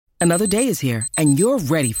Another day is here, and you're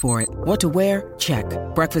ready for it. What to wear? Check.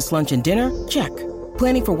 Breakfast, lunch, and dinner? Check.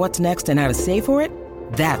 Planning for what's next and how to save for it?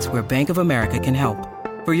 That's where Bank of America can help.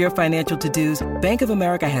 For your financial to-dos, Bank of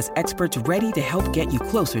America has experts ready to help get you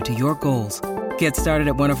closer to your goals. Get started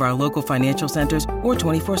at one of our local financial centers or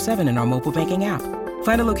 24/7 in our mobile banking app.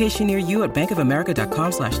 Find a location near you at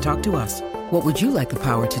bankofamerica.com/talktous. What would you like the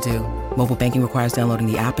power to do? Mobile banking requires downloading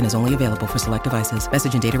the app and is only available for select devices.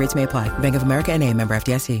 Message and data rates may apply. Bank of America N.A., member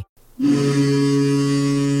FDIC.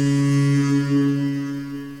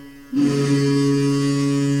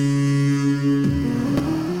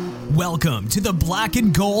 Welcome to the Black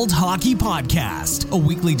and Gold Hockey Podcast, a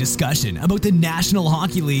weekly discussion about the National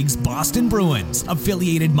Hockey League's Boston Bruins,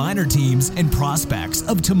 affiliated minor teams, and prospects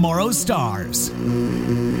of tomorrow's stars. Orr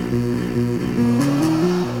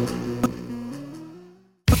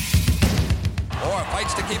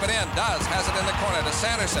fights to keep it in, has it in the corner to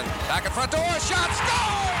Sanderson, back in front to Orr, shot,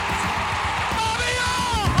 scores! Bobby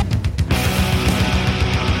Orr!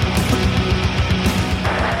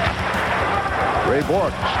 Ray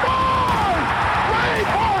Bourque scores! Ray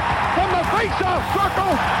Bourque from the face-off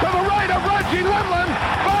circle to the right of Reggie Lemelin,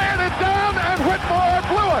 fired it down, and Whitmore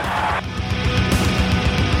blew it.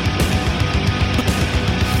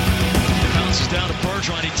 It bounces down to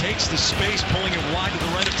Bergeron. He takes the space, pulling it wide to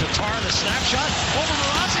the right of Tatar. The snapshot over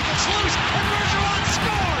Mrazek, it's loose, and Bergeron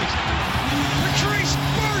scores! Patrice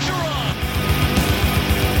Bergeron!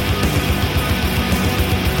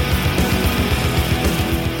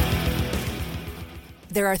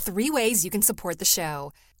 There are 3 ways you can support the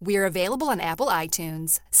show. We're available on Apple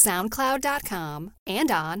iTunes, SoundCloud.com,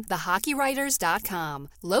 and on thehockeywriters.com,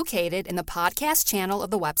 located in the podcast channel of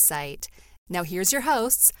the website. Now here's your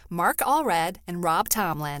hosts, Mark Allred and Rob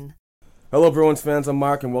Tomlin. Hello, Bruins fans. I'm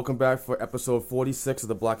Mark, and welcome back for episode 46 of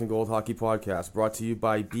the Black and Gold Hockey Podcast, brought to you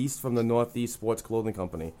by Beast from the Northeast Sports Clothing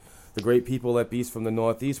Company. The great people at Beast from the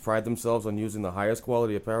Northeast pride themselves on using the highest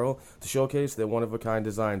quality apparel to showcase their one-of-a-kind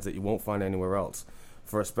designs that you won't find anywhere else.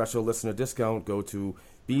 For a special listener discount, go to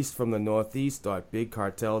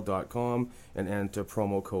beastfromthenortheast.bigcartel.com and enter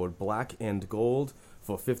promo code Black and Gold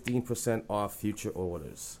for 15% off future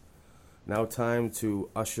orders. Now time to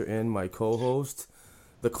usher in my co-host,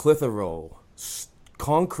 the Clitheroe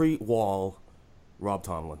concrete wall, Rob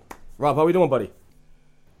Tomlin. Rob, how are we doing, buddy?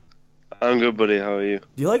 I'm good, buddy. How are you?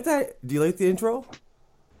 Do you like that? Do you like the intro?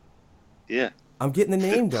 Yeah. I'm getting the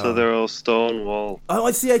name down. Clitheroe stone wall. Oh,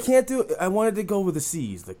 I see. I can't do it. I wanted to go with the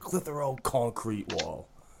C's. The Clitheroe concrete wall.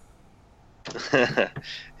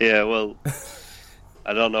 Yeah, well,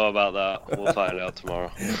 I don't know about that. We'll find out tomorrow.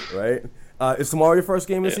 Right? Is tomorrow your first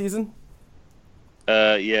game of the season?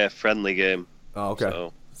 Yeah, friendly game. Oh, okay.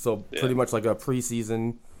 So pretty much like a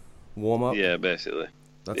preseason warm-up? Yeah, basically.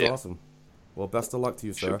 That's awesome. Well, best of luck to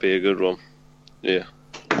you, sir. Should be a good one. Yeah.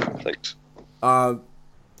 Thanks.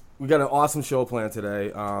 We got an awesome show planned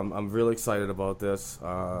today. I'm really excited about this.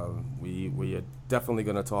 We are definitely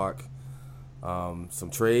going to talk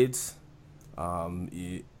some trades.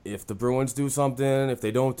 If the Bruins do something, if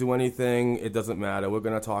they don't do anything, it doesn't matter. We're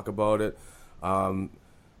going to talk about it.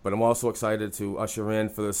 But I'm also excited to usher in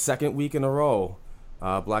for the second week in a row,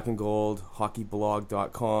 Black and Gold,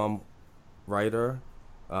 hockeyblog.com writer,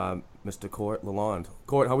 Mr. Court Lalonde.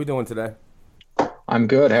 Court, how are we doing today? I'm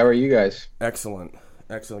good. How are you guys? Excellent.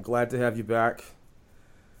 Glad to have you back.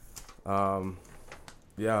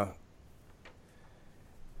 Yeah.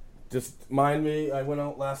 Just mind me, I went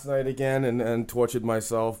out last night again and tortured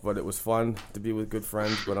myself, but it was fun to be with good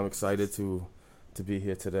friends. But I'm excited to be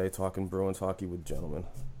here today talking Bruins hockey with gentlemen.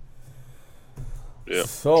 Yeah,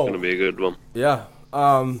 so, it's going to be a good one. Yeah.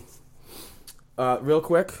 Real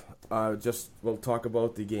quick, we'll talk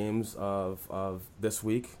about the games of this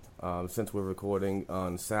week. Since we're recording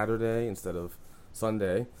on Saturday instead of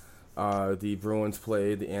Sunday, the Bruins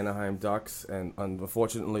played the Anaheim Ducks and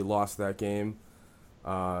unfortunately lost that game.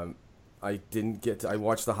 I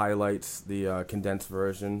watched the highlights, the condensed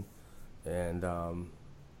version, and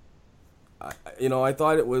I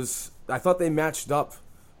thought they matched up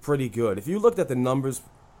pretty good. If you looked at the numbers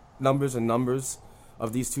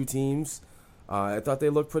of these two teams, I thought they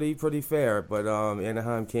looked pretty fair. But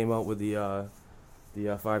Anaheim came out with the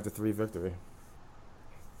 5-3 victory.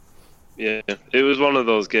 Yeah, it was one of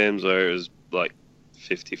those games where it was like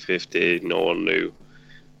 50-50. No one knew.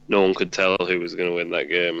 No one could tell who was going to win that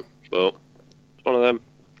game. But it's one of them.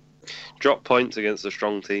 Drop points against a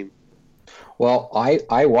strong team. Well,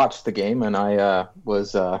 I watched the game, and I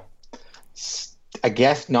was, I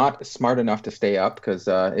guess, not smart enough to stay up because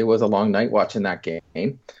it was a long night watching that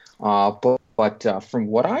game. But from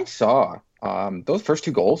what I saw, those first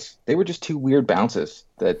two goals, they were just two weird bounces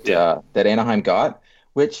that Anaheim got,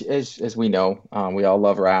 which, as we know, we all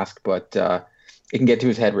love Rask, but it can get to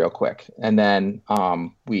his head real quick. And then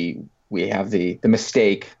we have the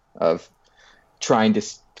mistake of trying to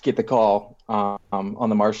get the call on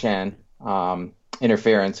the Marchand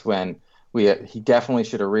interference when he definitely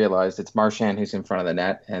should have realized it's Marchand who's in front of the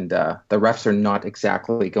net, and the refs are not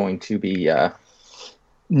exactly going to be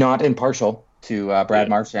not impartial to Brad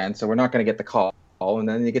Marchand, so we're not going to get the call, and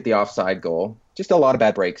then you get the offside goal. Just a lot of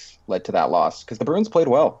bad breaks led to that loss because the Bruins played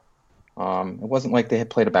well. It wasn't like they had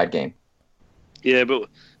played a bad game. Yeah, but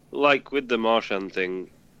like with the Marchand thing,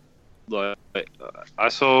 like I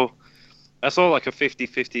saw like a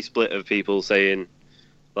 50-50 split of people saying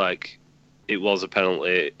like it was a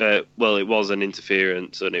penalty. Well, it was an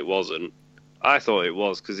interference and it wasn't. I thought it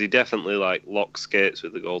was because he definitely like locked skates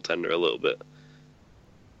with the goaltender a little bit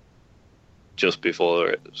just before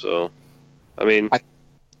it. So, I mean,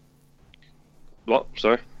 what?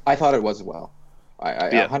 Sorry, I thought it was as well. I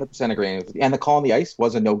 100% agree with you. And the call on the ice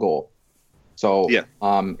was a no goal. So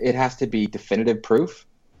it has to be definitive proof.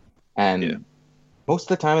 And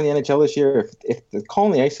most of the time in the NHL this year, if the call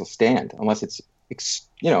on the ice will stand, unless it's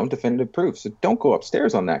definitive proof. So don't go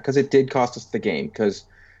upstairs on that because it did cost us the game. Because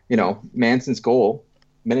Manson's goal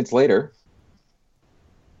minutes later,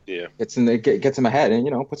 gets him ahead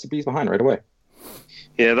and puts the Bees behind right away.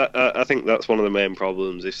 Yeah, I think that's one of the main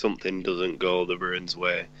problems. If something doesn't go the Bruins'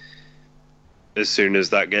 way, as soon as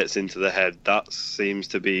that gets into the head, that seems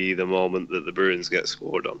to be the moment that the Bruins get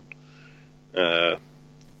scored on.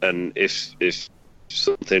 And if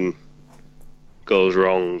something goes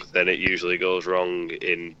wrong, then it usually goes wrong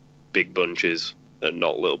in big bunches and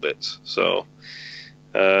not little bits. So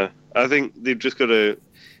I think you've just got to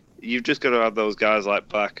have those guys like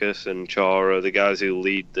Bacchus and Chara, the guys who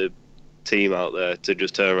lead the team out there, to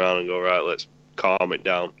just turn around and go, right, let's calm it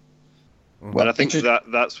down. Well, and I think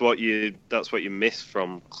that's what you miss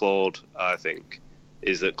from Claude. I think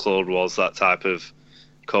is that Claude was that type of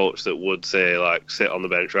coach that would say like, sit on the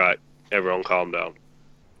bench, right, everyone calm down.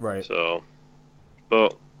 Right. So,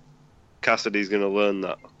 but Cassidy's going to learn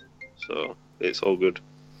that, so it's all good.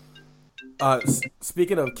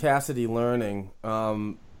 Speaking of Cassidy learning,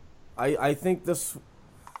 I think this.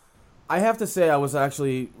 I have to say I was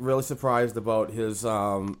actually really surprised about his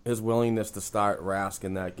willingness to start Rask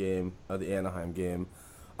in that game, the Anaheim game.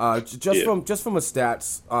 From a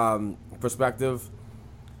stats perspective,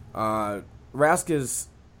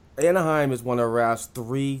 Anaheim is one of Rask's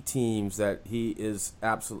 3 teams that he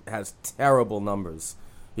has terrible numbers.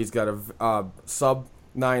 He's got a sub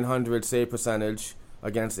 900 save percentage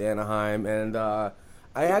against Anaheim, and I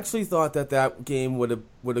actually thought that game would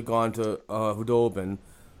have gone to Khudobin,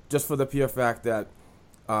 just for the pure fact that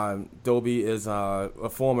Doby is a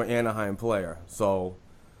former Anaheim player. So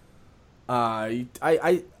I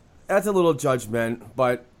that's a little judgment,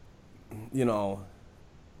 but the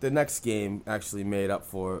next game actually made up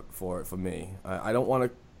for it for me. I don't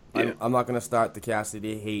want to. I'm not going to start the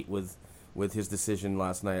Cassidy hate with his decision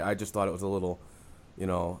last night. I just thought it was a little,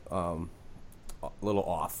 little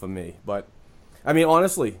off for me. But I mean,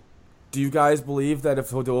 honestly, do you guys believe that if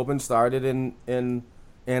Khudobin started in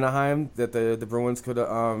Anaheim, that the Bruins could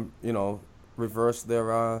reverse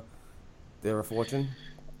their fortune?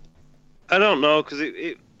 I don't know, because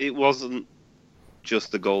it wasn't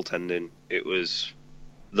just the goaltending. It was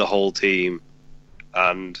the whole team,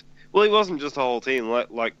 and well, it wasn't just the whole team.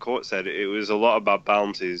 Like Court said, it was a lot of bad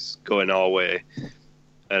bounties going our way,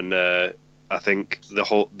 and I think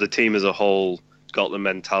the team as a whole got the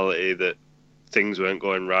mentality that things weren't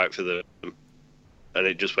going right for them, and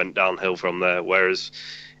it just went downhill from there. Whereas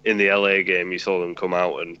in the LA game, you saw them come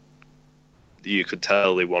out and you could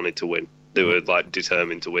tell they wanted to win. They were like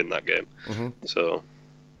determined to win that game. Mm-hmm. So,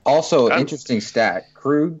 also interesting stat: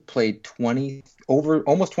 Krug played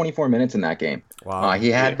almost 24 minutes in that game. Wow!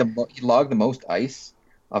 He logged the most ice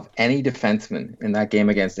of any defenseman in that game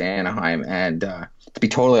against Anaheim. And to be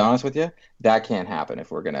totally honest with you, that can't happen if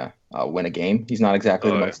we're gonna win a game. He's not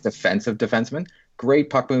exactly the most defensive defenseman. Great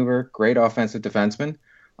puck mover, great offensive defenseman.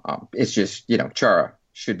 It's just, Chara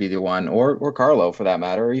should be the one, or Carlo for that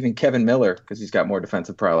matter, or even Kevin Miller, because he's got more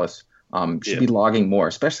defensive prowess. Should be logging more,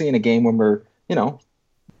 especially in a game when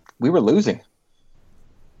we were losing.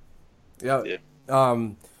 Yeah.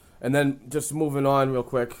 And then just moving on real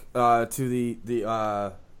quick to the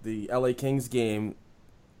LA Kings game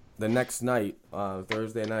the next night,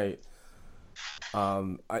 Thursday night.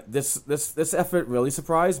 This effort really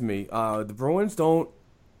surprised me. The Bruins don't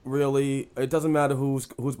really. It doesn't matter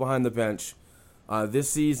who's behind the bench. This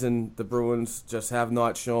season, the Bruins just have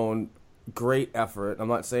not shown great effort. I'm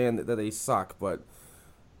not saying that they suck, but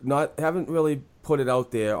haven't really put it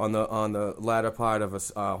out there on the latter part of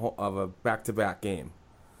a back-to-back game.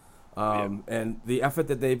 And the effort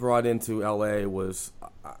that they brought into LA was,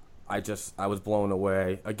 I was blown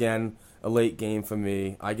away. Again, a late game for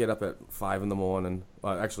me. I get up at 5 in the morning,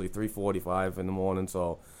 actually 3:45 in the morning.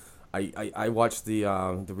 So, I watched the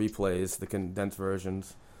replays, the condensed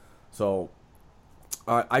versions. So,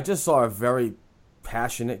 I just saw a very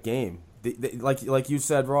passionate game. They, like you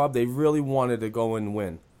said, Rob, they really wanted to go and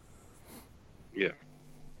win. Yeah.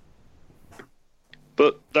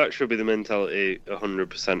 But that should be the mentality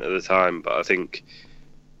 100% of the time. But I think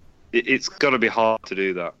it's got to be hard to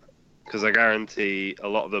do that, because I guarantee a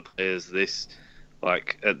lot of the players at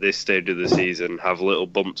this stage of the season have little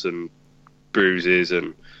bumps and bruises,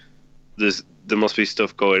 and there must be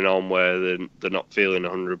stuff going on where they're not feeling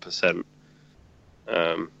 100%.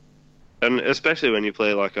 And especially when you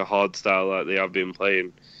play like a hard style like they have been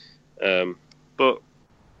playing. But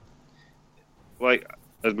like,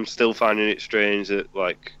 I'm still finding it strange that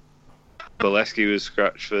like Bolesky was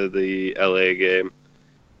scratched for the LA game.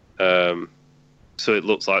 So it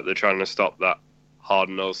looks like they're trying to stop that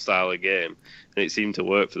hard-nosed style of game, and it seemed to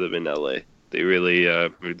work for them in LA. They really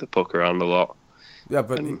moved the puck around a lot. Yeah,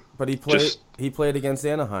 but he played against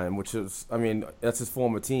Anaheim, which is, I mean, that's his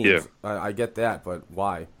former team. Yeah. I get that, but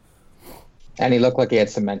why? And he looked like he had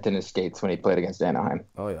cement in his skates when he played against Anaheim.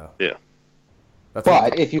 Oh yeah. Yeah.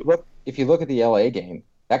 But if you look at the LA game,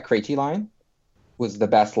 that Krejci line was the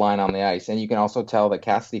best line on the ice, and you can also tell that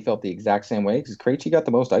Cassidy felt the exact same way, because Krejci got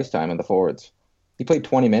the most ice time in the forwards. He played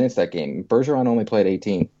 20 minutes that game. Bergeron only played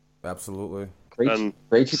 18. Absolutely. And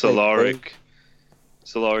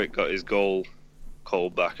Solaric got his goal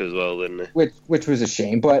called back as well, didn't he? Which was a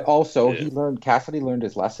shame, but also Cassidy learned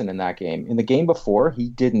his lesson in that game. In the game before, he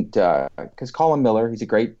didn't, because Colin Miller, he's a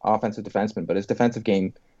great offensive defenseman, but his defensive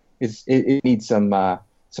game it needs some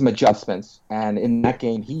adjustments. And in that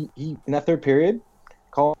game, he in that third period,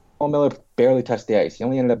 Colin Miller barely touched the ice. He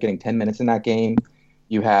only ended up getting 10 minutes in that game.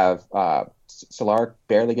 You have Solaric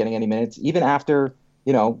barely getting any minutes, even after,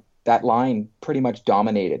 that line pretty much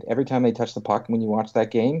dominated. Every time they touched the puck, when you watched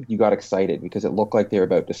that game, you got excited because it looked like they were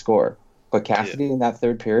about to score. But Cassidy in that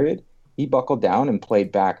third period, he buckled down and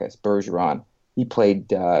played Backes, Bergeron. He played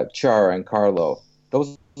Chara and Carlo.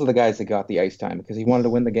 Those are the guys that got the ice time because he wanted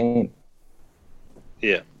to win the game.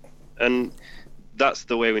 Yeah, and that's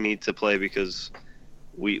the way we need to play, because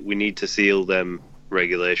we need to seal them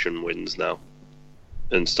regulation wins now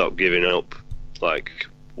and stop giving up like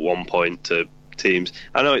 1 point to teams.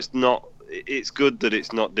 I know it's good that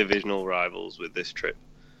it's not divisional rivals with this trip,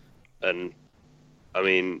 and I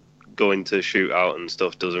mean, going to shootout and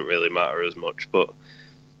stuff doesn't really matter as much, but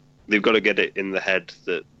they've got to get it in the head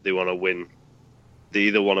that they want to win. They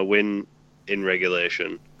either want to win in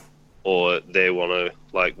regulation or they want to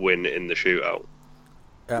like win in the shootout.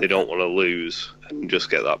 They don't want to lose and just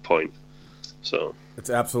get that point. So it's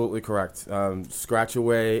absolutely correct. Scratch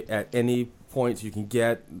away at any points you can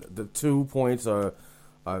get. The 2 points are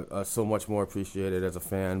so much more appreciated as a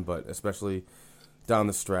fan, but especially down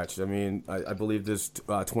the stretch. I mean, I believe there's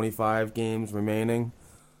 25 games remaining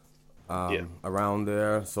around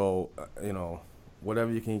there. So,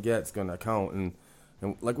 whatever you can get is going to count. And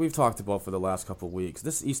like we've talked about for the last couple of weeks,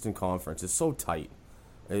 this Eastern Conference is so tight.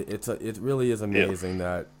 It really is amazing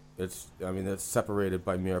that it's separated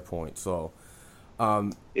by mere points. So,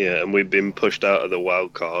 and we've been pushed out of the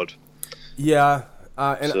wild card. Yeah,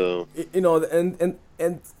 and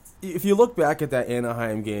if you look back at that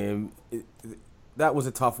Anaheim game, that was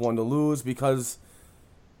a tough one to lose because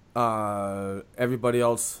everybody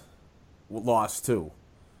else lost too.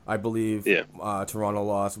 I believe Toronto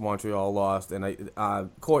lost, Montreal lost, and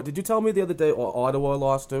Court, did you tell me the other day Ottawa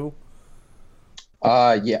lost too?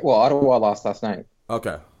 Yeah. Well, Ottawa lost last night.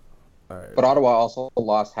 Okay. All right. But Ottawa also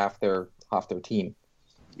lost half their team.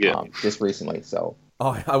 Yeah. Just recently. So.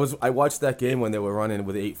 Oh, I watched that game when they were running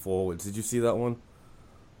with 8 forwards. Did you see that one?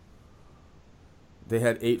 They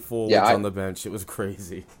had 8 forwards on the bench. It was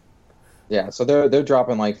crazy. Yeah. So they're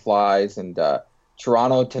dropping like flies, and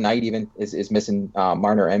Toronto tonight even is missing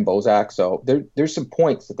Marner and Bozak. So there's some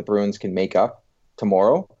points that the Bruins can make up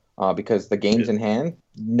tomorrow because the games in hand,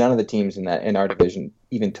 none of the teams in our division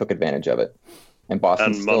even took advantage of it. And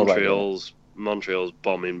Boston's still Montreal's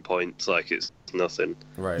bombing points like it's nothing.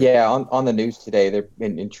 Right. Yeah, on the news today, they're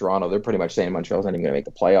in Toronto. They're pretty much saying Montreal's not even going to make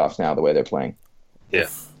the playoffs now the way they're playing. Yeah.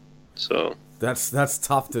 So that's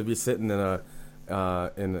tough to be sitting in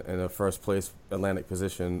a first place Atlantic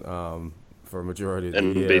position for a majority of the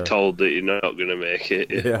year. And be told that you're not going to make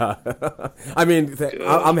it. Yeah. I mean,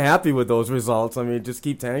 I'm happy with those results. I mean, just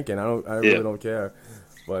keep tanking. I really don't care.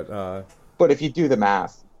 But if you do the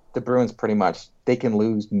math, the Bruins pretty much, they can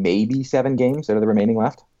lose maybe 7 games out of the remaining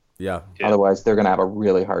left. Yeah. Otherwise, they're going to have a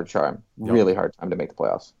really hard time to make the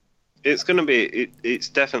playoffs. It's going to be. It's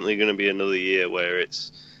definitely going to be another year where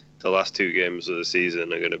it's the last 2 games of the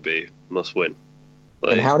season are going to be must win.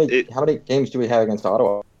 Like, and how many games do we have against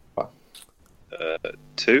Ottawa?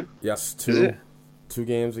 2. Yes, 2. 2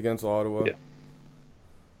 games against Ottawa. Yeah.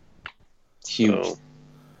 Huge.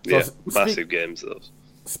 Massive games those.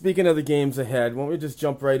 Speaking of the games ahead, why don't we just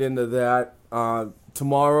jump right into that?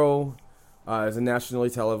 Tomorrow is a nationally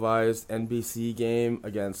televised NBC game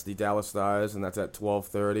against the Dallas Stars, and that's at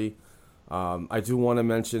 12:30. I do want to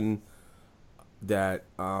mention that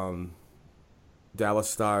Dallas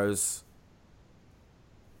Stars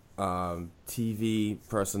TV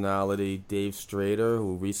personality Dave Strader,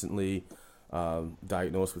 who recently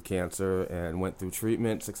diagnosed with cancer and went through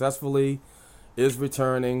treatment successfully, is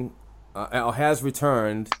returning. Has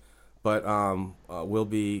returned, but will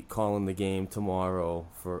be calling the game tomorrow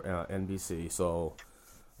for NBC. So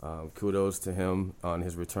kudos to him on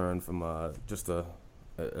his return from just a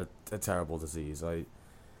terrible disease.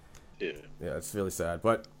 Yeah, it's really sad,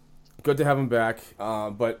 but good to have him back.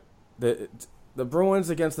 But the Bruins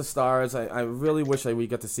against the Stars, I really wish we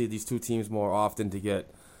got to see these two teams more often to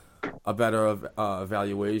get a better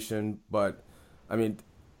evaluation. But I mean,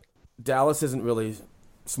 Dallas isn't really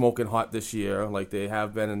smoking hot this year like they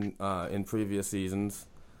have been in previous seasons.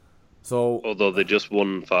 So although they just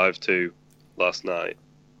won 5-2 last night.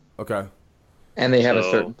 Okay. And they have a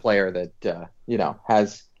certain player that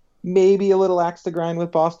has maybe a little axe to grind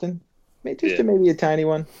with Boston. Maybe a tiny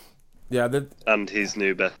one. Yeah, and his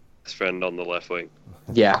new best friend on the left wing.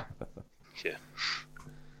 Yeah. Yeah.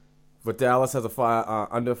 But Dallas has a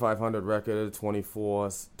under 500 record,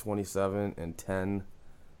 24, 27, and 10.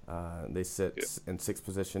 They sit in 6th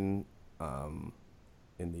position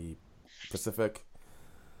in the Pacific.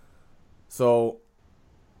 So,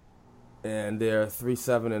 and they're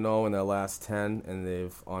 3-7-0 in their last 10, and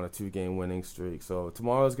they've on a 2-game winning streak. So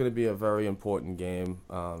tomorrow is going to be a very important game.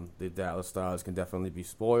 The Dallas Stars can definitely be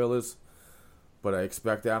spoilers, but I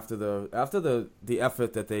expect after the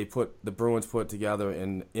effort that the Bruins put together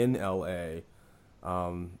in LA.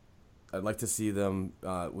 I'd like to see them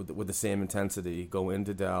with the same intensity go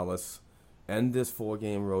into Dallas, end this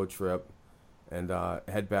 4-game road trip, and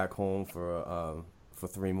head back home for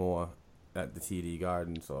 3 more at the TD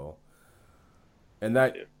Garden. So,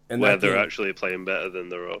 where they're actually playing better than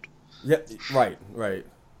the road. Yeah, right.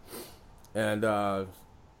 And the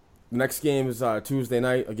next game is Tuesday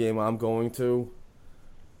night, a game I'm going to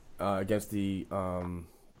against the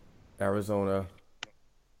Arizona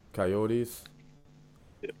Coyotes.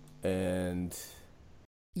 And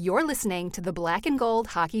you're listening to the Black and Gold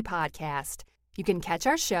Hockey Podcast. You can catch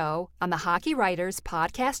our show on the Hockey Writers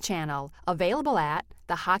Podcast channel, available at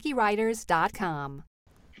thehockeywriters.com.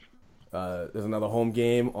 There's another home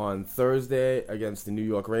game on Thursday against the New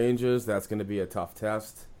York Rangers. That's going to be a tough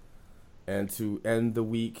test. And to end the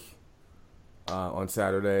week on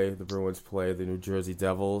Saturday, the Bruins play the New Jersey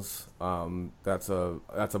Devils. That's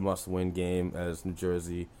a must-win game, as New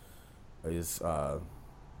Jersey is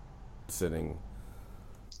sitting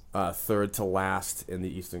third to last in the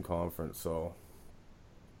Eastern Conference. So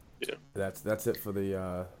that's it for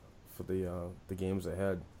the games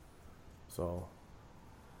ahead. So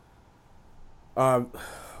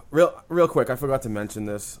real quick, I forgot to mention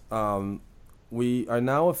this. We are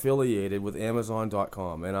now affiliated with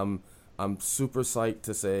Amazon.com, and I'm super psyched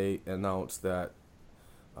to announce that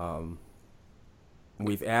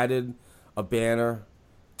we've added a banner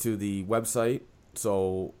to the website.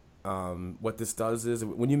 So what this does is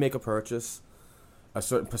when you make a purchase, a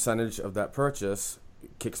certain percentage of that purchase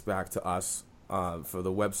kicks back to us for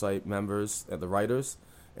the website members and the writers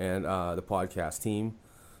and the podcast team.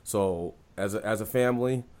 So as a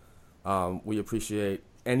family, we appreciate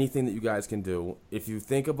anything that you guys can do. If you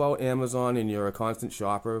think about Amazon and you're a constant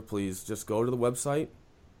shopper, please just go to the website,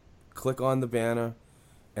 click on the banner,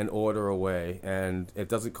 and order away. And it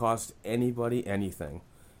doesn't cost anybody anything.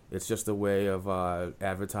 It's just a way of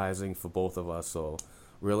advertising for both of us. So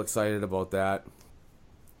real excited about that.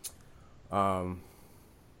 I'd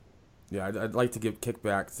like to give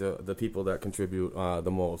kickback to the people that contribute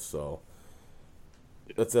the most. So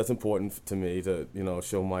that's important to me to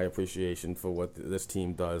show my appreciation for what this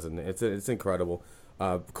team does, and it's incredible.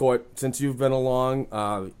 Court, since you've been along,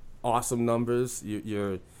 awesome numbers.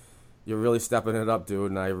 You're really stepping it up,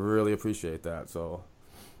 dude, and I really appreciate that. So.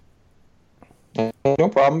 No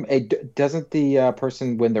problem. Hey, doesn't the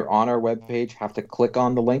person, when they're on our webpage, have to click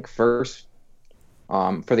on the link first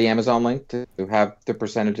for the Amazon link to have the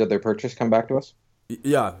percentage of their purchase come back to us?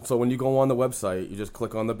 Yeah, so when you go on the website, you just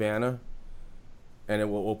click on the banner, and it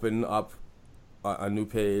will open up a new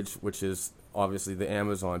page, which is obviously the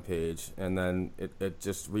Amazon page, and then it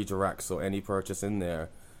just redirects. So any purchase in there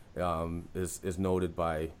is noted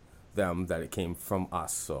by them that it came from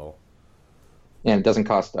us. So, and it doesn't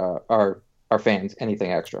cost our fans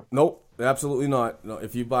anything extra. Nope, absolutely not. No,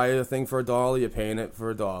 if you buy a thing for $1, you're paying it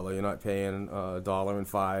for $1. You're not paying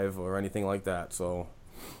 $1.05 or anything like that. So,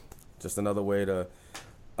 just another way to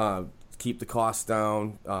keep the costs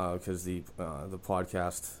down, because the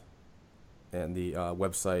podcast and the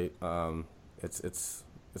website, it's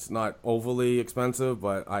not overly expensive,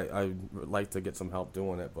 but I would like to get some help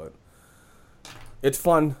doing it. But it's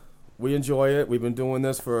fun. We enjoy it. We've been doing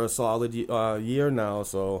this for a solid year now,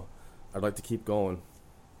 so I'd like to keep going.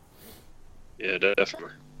 Yeah,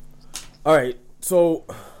 definitely. All right, so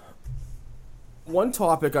one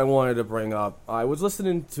topic I wanted to bring up, I was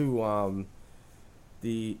listening to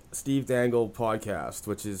the Steve Dangle podcast,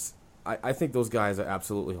 which is, I think those guys are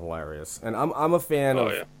absolutely hilarious. And I'm a fan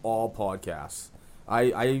of all podcasts.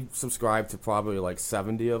 I subscribe to probably like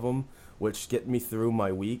 70 of them, which get me through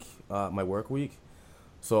my week, my work week.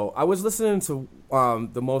 So I was listening to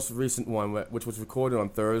the most recent one, which was recorded on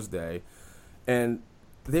Thursday, and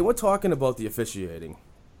they were talking about the officiating.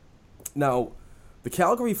 Now, the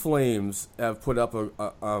Calgary Flames have put up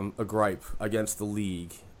a gripe against the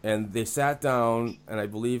league, and they sat down and I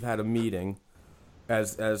believe had a meeting,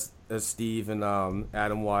 as Steve and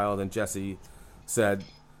Adam Wild and Jesse said,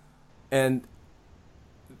 and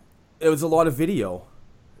it was a lot of video.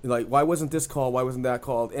 Like, why wasn't this called? Why wasn't that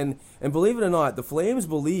called? And believe it or not, the Flames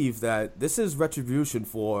believe that this is retribution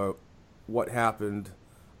for what happened,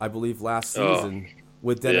 I believe, last season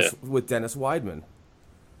with Dennis Weidman.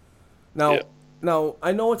 Now,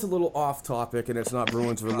 I know it's a little off topic and it's not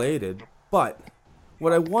Bruins related, but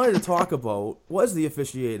what I wanted to talk about was the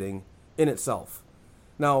officiating in itself.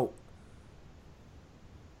 Now,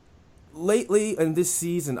 lately in this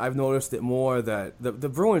season, I've noticed it more that the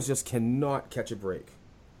Bruins just cannot catch a break.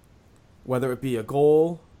 Whether it be a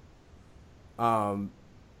goal,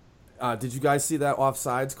 did you guys see that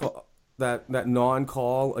offsides call, that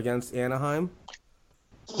non-call against Anaheim?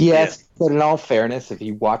 Yes, but in all fairness, if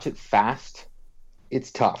you watch it fast,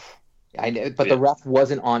 it's tough. But the ref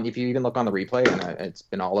wasn't on. If you even look on the replay, and it's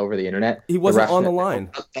been all over the internet, he wasn't on the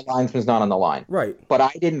line. The linesman's not on the line. Right. But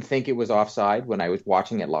I didn't think it was offside when I was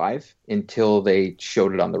watching it live until they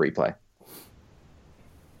showed it on the replay.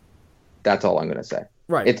 That's all I'm going to say.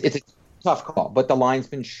 Right. It's a tough call, but the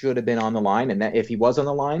linesman should have been on the line, and that if he was on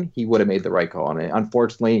the line, he would have made the right call. And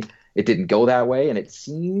unfortunately, it didn't go that way, and it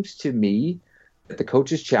seems to me that the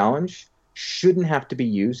coach's challenge shouldn't have to be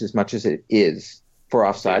used as much as it is for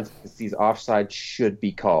offsides. These offsides should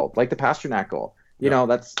be called, like the Pasternak goal. You know,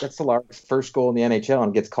 that's the largest first goal in the NHL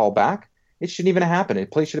and gets called back. It shouldn't even have happened. The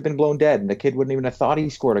play should have been blown dead, and the kid wouldn't even have thought he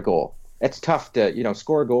scored a goal. It's tough to,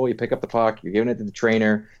 score a goal. You pick up the puck, you're giving it to the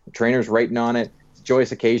trainer. The trainer's writing on it. It's a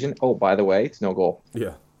joyous occasion. Oh, by the way, it's no goal.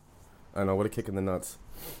 Yeah, I know. What a kick in the nuts.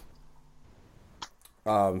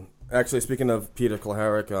 Actually, speaking of Peter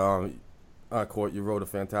Kuharek, Court, you wrote a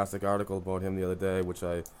fantastic article about him the other day, which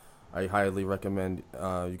I highly recommend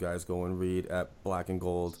you guys go and read at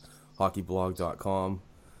blackandgoldhockeyblog.com.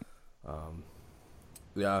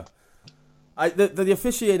 The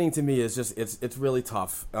officiating to me is just it's really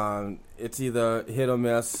tough. It's either hit or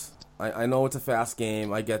miss. I know it's a fast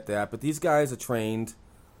game, I get that, but these guys are trained,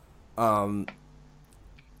 and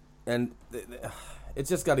it's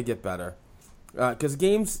just got to get better. Because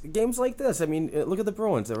games like this, I mean, look at the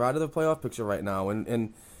Bruins. They're out of the playoff picture right now,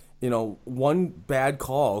 and one bad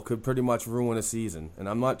call could pretty much ruin a season. And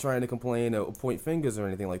I'm not trying to complain or point fingers or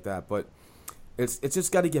anything like that, but it's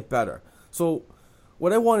just got to get better. So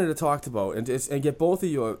what I wanted to talk about and get both of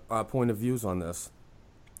your point of views on this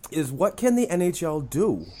is, what can the NHL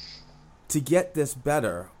do to get this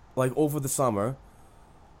better, like over the summer,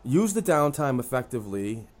 use the downtime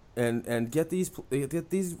effectively, and get these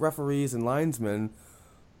referees and linesmen,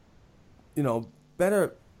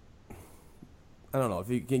 better. I don't know if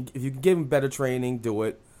you can give them better training, do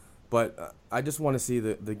it. But I just want to see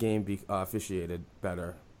the game be officiated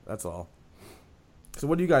better. That's all. So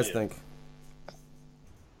what do you guys think?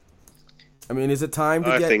 I mean, is it time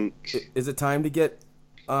to get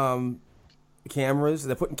cameras?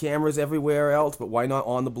 They're putting cameras everywhere else, but why not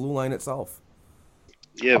on the blue line itself?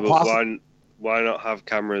 Yeah, but why not have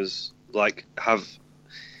cameras like have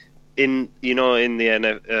in the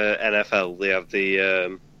NFL they have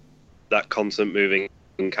the that constant moving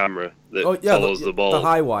camera that follows the ball, the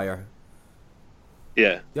high wire.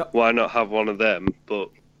 Yeah. Yep. Why not have one of them, but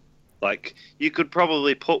Like, you could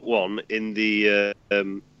probably put one in the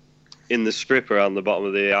strip around the bottom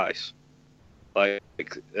of the ice, like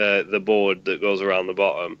the board that goes around the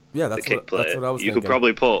bottom. Yeah, that's what I was thinking. You could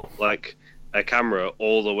probably put like a camera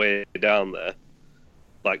all the way down there,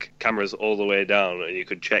 like cameras all the way down, and you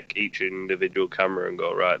could check each individual camera and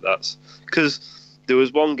go, right, that's... Because there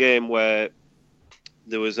was one game where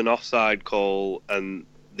there was an offside call and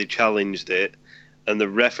they challenged it, and the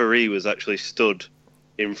referee was actually stood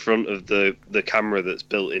in front of the camera that's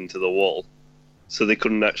built into the wall, so they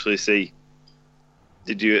couldn't actually see.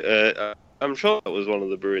 Did you... I'm sure that was one of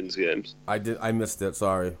the Bruins games. I missed it,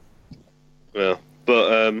 sorry. Well,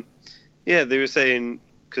 but yeah, they were saying,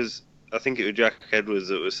 because I think it was Jack Edwards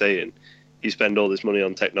that was saying, you spend all this money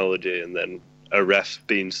on technology and then a ref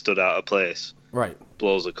being stood out of place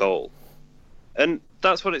blows a call. And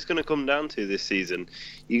that's what it's going to come down to this season.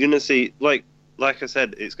 You're going to see, like I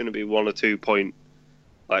said, it's going to be 1 or 2 point,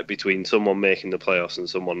 like, between someone making the playoffs and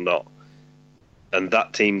someone not. And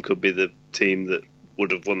that team could be the team that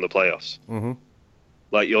would have won the playoffs. Mm-hmm.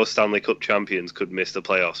 Like, your Stanley Cup champions could miss the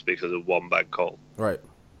playoffs because of one bad call. Right.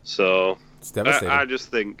 So, it's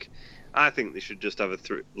devastating. I think they should just have a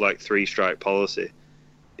 3-strike policy.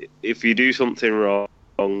 If you do something wrong,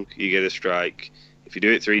 you get a strike. If you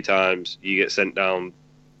do it 3 times, you get sent down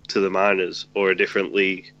to the minors or a different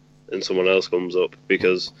league, and someone else comes up,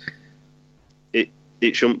 because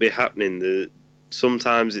it shouldn't be happening.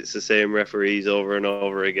 Sometimes it's the same referees over and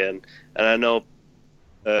over again. And I know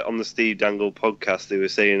on the Steve Dangle podcast they were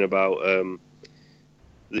saying about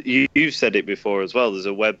you've said it before as well. There's a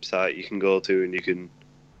website you can go to and you can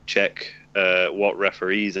check what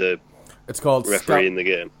referees are refereeing the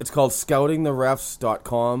game. It's called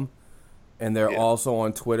scoutingtherefs.com, and they're also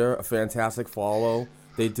on Twitter, a fantastic follow.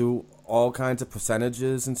 They do all kinds of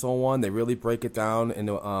percentages and so on. They really break it down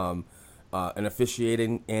into an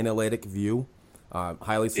officiating analytic view.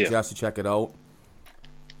 Highly suggest you check it out.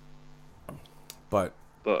 But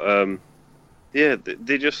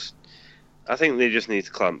they just... I think they just need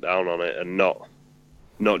to clamp down on it and not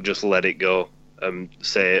just let it go and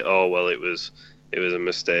say, oh, well, it was a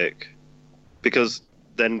mistake. Because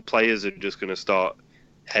then players are just going to start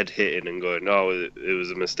head-hitting and going, no, it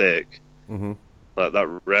was a mistake. Mm-hmm. Like, that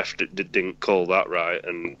ref didn't call that right,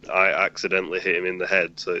 and I accidentally hit him in the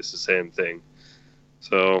head, so it's the same thing.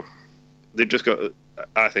 So they've just got,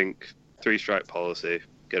 I think, 3-strike policy,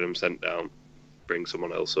 get them sent down, bring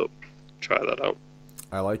someone else up, try that out.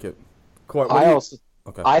 I like it.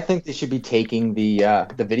 I think they should be taking the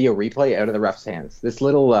video replay out of the ref's hands. This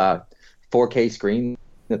little 4K screen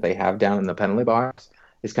that they have down in the penalty box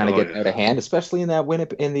is kind of getting out of hand, especially in that win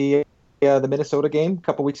in the Minnesota game a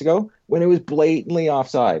couple weeks ago when it was blatantly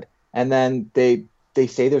offside. And then they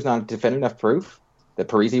say there's not definitive enough proof that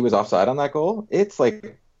Parise was offside on that goal. It's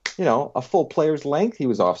like, a full player's length he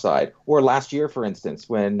was offside. Or last year, for instance,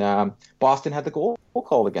 when Boston had the goal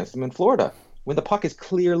called against them in Florida, when the puck is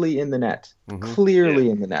clearly in the net, in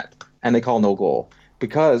the net, and they call no goal,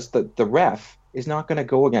 because the ref is not going to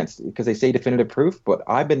go against it, because they say definitive proof. But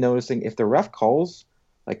I've been noticing if the ref calls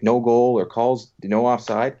like no goal or calls no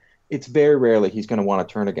offside, it's very rarely he's going to want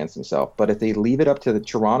to turn against himself. But if they leave it up to the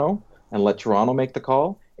Toronto and let Toronto make the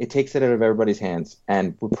call, it takes it out of everybody's hands,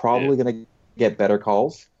 and we're probably going to get better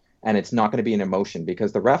calls, and it's not going to be an emotion,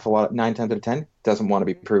 because the ref 9 times out of 10 doesn't want to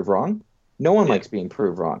be proved wrong. No one likes being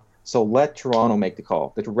proved wrong. So let Toronto make the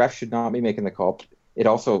call. The ref should not be making the call. It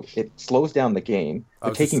slows down the game.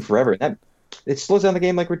 They're taking forever. It slows down the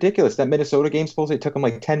game like ridiculous. That Minnesota game, supposedly it took them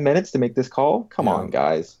like 10 minutes to make this call. Come on,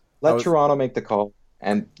 guys. Let Toronto make the call.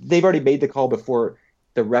 And they've already made the call before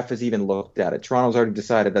the ref has even looked at it. Toronto's already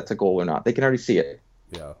decided that's a goal or not. They can already see it.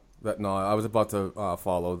 Yeah. I was about to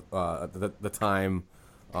follow the time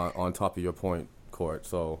on top of your point, Court.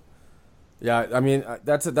 So... yeah, I mean,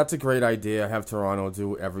 that's a great idea. Have Toronto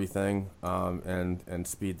do everything and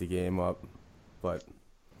speed the game up, but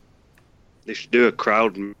they should do a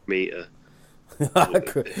crowd meter.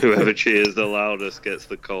 Whoever cheers the loudest gets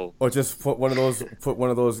the call. Or just put one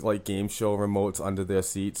of those like game show remotes under their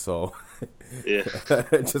seat. So yeah,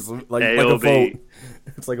 just like a vote.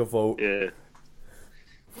 It's like a vote. Yeah,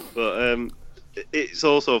 but it's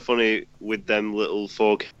also funny with them little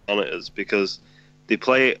 4K monitors, because they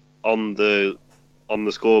play on the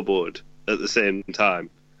scoreboard at the same time,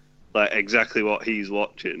 like exactly what he's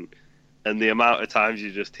watching, and the amount of times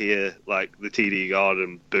you just hear like the TD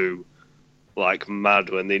Garden boo like mad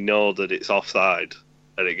when they know that it's offside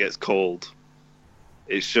and it gets called.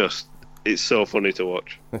 It's so funny to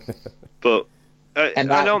watch. But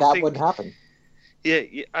and that would happen. Yeah,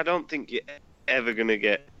 I don't think you're ever gonna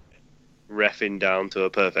get reffing down to a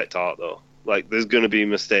perfect art though. Like, there's going to be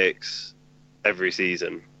mistakes every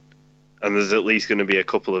season, and there's at least going to be a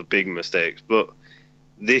couple of big mistakes. But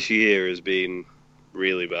this year has been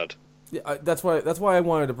really bad. Yeah, that's why I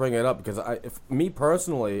wanted to bring it up, because me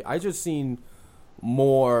personally, I just seen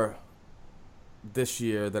more this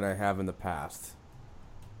year than I have in the past,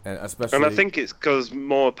 and especially. And I think it's because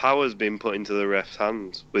more power's been put into the refs'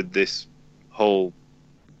 hands with this whole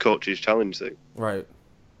coaches challenge thing. Right.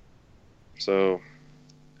 So,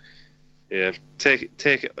 yeah,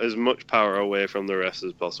 take as much power away from the refs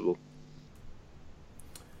as possible.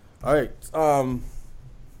 All right.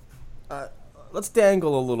 Let's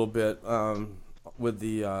dangle a little bit with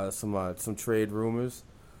the some trade rumors.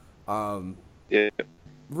 Yeah.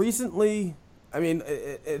 Recently, I mean,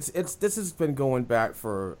 it's this has been going back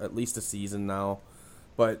for at least a season now,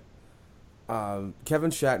 but Kevin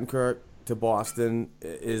Shattenkirk to Boston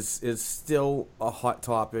is still a hot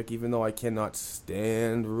topic, even though I cannot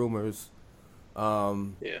stand rumors.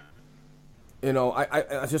 Yeah. You know,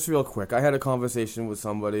 I just real quick, I had a conversation with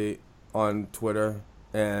somebody on Twitter,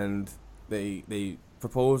 and they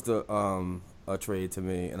proposed a trade to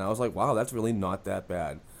me, and I was like, wow, that's really not that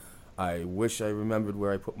bad. I wish I remembered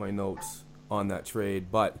where I put my notes on that trade,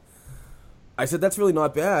 but I said that's really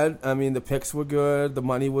not bad. I mean, the picks were good, the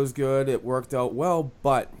money was good, it worked out well,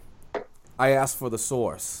 but I asked for the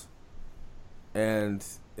source, and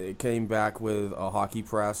it came back with a Hockey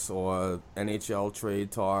Press or NHL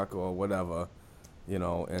Trade Talk or whatever, you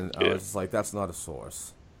know, and I was just like, that's not a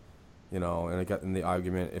source, you know, and I got in the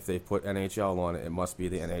argument, if they put NHL on it, it must be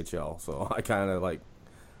the NHL, so I kind of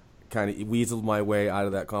weaseled my way out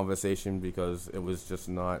of that conversation because it was just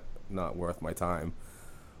not worth my time.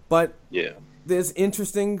 But yeah, there's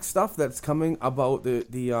interesting stuff that's coming about the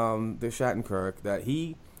Shattenkirk, that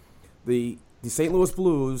the St. Louis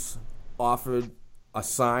Blues offered a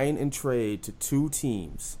sign and trade to two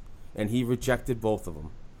teams, and he rejected both of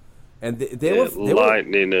them. And they were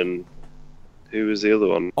Lightning, and who was the other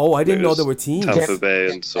one? Oh, I didn't know there were teams. Tampa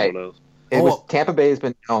Bay and someone else. Tampa Bay has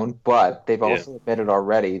been known, but they've also admitted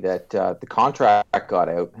already that the contract got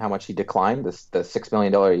out. How much he declined, the $6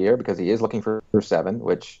 million a year, because he is looking for $7 million.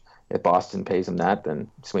 Which if Boston pays him that, then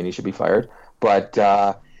Sweeney should be fired. But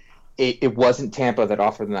it wasn't Tampa that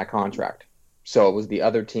offered him that contract, so it was the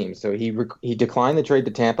other team. So he declined the trade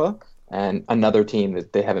to Tampa and another team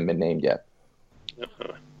that they haven't been named yet.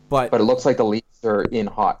 But it looks like the Leafs are in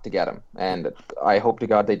hot to get him, and I hope to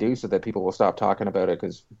God they do, so that people will stop talking about it,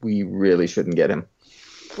 because we really shouldn't get him.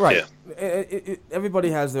 Right. Yeah. Everybody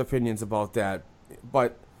has their opinions about that,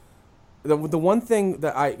 but the one thing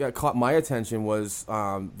that caught my attention was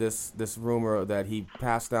this rumor that he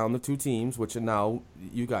passed down the two teams, which are now,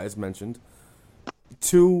 you guys mentioned,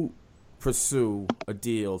 to pursue a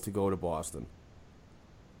deal to go to Boston.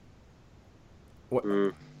 What?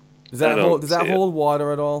 Does that hold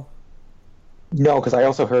water at all? No, because I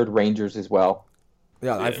also heard Rangers as well.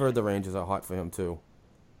 Yeah, I've heard the Rangers are hot for him too.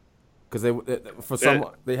 Because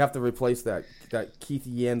they have to replace that Keith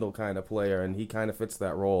Yandel kind of player, and he kind of fits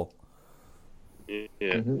that role. Yeah.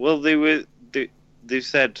 Mm-hmm. Well, they've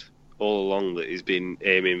said all along that he's been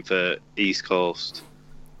aiming for East Coast,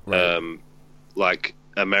 right. Like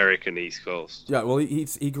American East Coast. Yeah, well,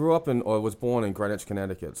 he grew up or was born in Greenwich,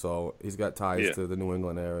 Connecticut, so he's got ties to the New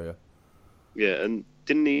England area. Yeah, and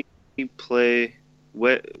didn't he play?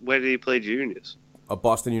 Where did he play juniors?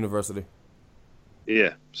 Boston University.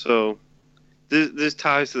 Yeah, so there's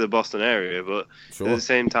ties to the Boston area, but at the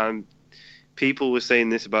same time, people were saying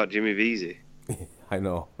this about Jimmy Vesey. I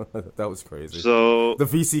know. That was crazy. So the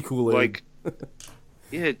VC Kool-Aid.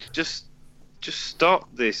 just stop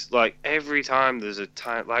this. Like, every time there's a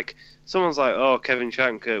time, like, someone's like, oh, Kevin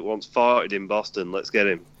Shattenkirk once farted in Boston, let's get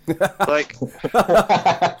him. Like,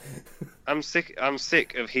 I'm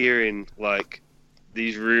sick of hearing, like,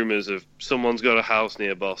 these rumors of someone's got a house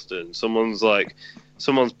near Boston, someone's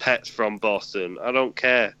pet's from Boston. I don't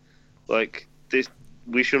care. Like,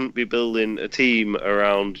 we shouldn't be building a team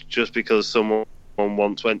around just because someone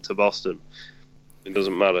once went to Boston. It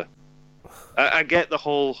doesn't matter. I get the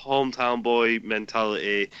whole hometown boy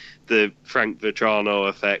mentality, the Frank Vetrano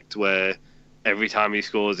effect, where every time he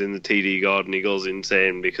scores in the TD Garden, he goes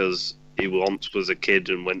insane because he once was a kid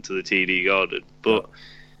and went to the TD Garden. But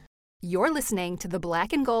you're listening to the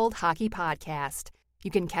Black and Gold Hockey Podcast.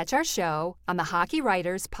 You can catch our show on the Hockey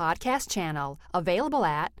Writers Podcast channel, available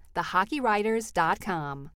at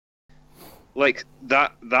thehockeywriters.com. Like,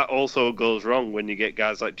 that also goes wrong when you get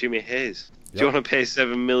guys like Jimmy Hayes. Yep. Do you want to pay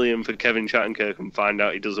 $7 million for Kevin Shattenkirk and find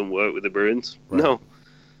out he doesn't work with the Bruins? Right. No.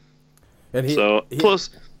 And plus,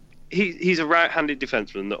 he's a right-handed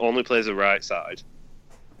defenseman that only plays the right side.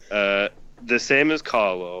 The same as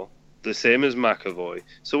Carlo, the same as McAvoy.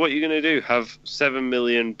 So what you're going to do? Have $7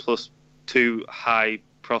 million plus 2 high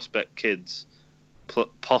prospect kids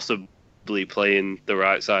possibly playing the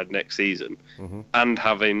right side next season, and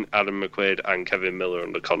having Adam McQuaid and Kevin Miller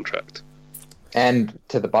under contract. And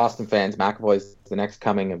to the Boston fans, McAvoy's the next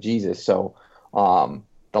coming of Jesus. So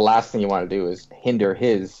the last thing you want to do is hinder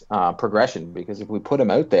his progression, because if we put him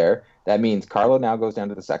out there, that means Carlo now goes down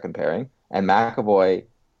to the second pairing, and McAvoy,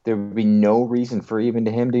 there would be no reason for him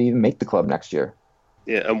to even make the club next year.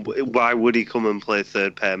 Yeah, and why would he come and play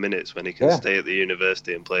third pair minutes when he can stay at the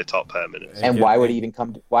university and play top pair minutes? And why would he even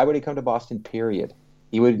come? Why would he come to Boston? Period.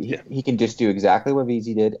 He can just do exactly what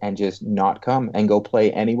VZ did and just not come and go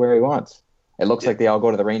play anywhere he wants. It looks like they all go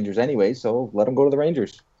to the Rangers anyway, so let him go to the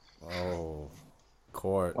Rangers. Oh,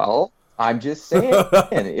 Court. Well, I'm just saying,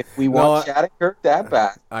 if we want Shattenkirk that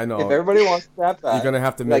bad, I know. If everybody wants that bad, you're gonna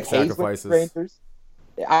have to make sacrifices. Rangers,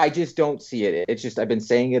 I just don't see it. It's just I've been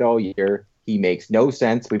saying it all year. He makes no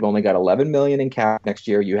sense. We've only got $11 million in cap next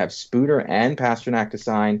year. You have Spooner and Pasternak to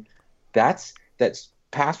sign. That's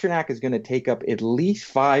Pasternak is going to take up at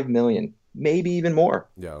least $5 million, maybe even more.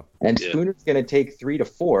 Yeah. And Spooner's going to take 3 to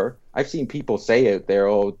 4. I've seen people say out there,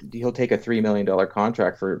 "Oh, he'll take a $3 million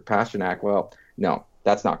contract for Pasternak." Well, no,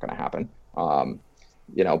 that's not going to happen.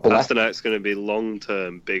 Pasternak's going to be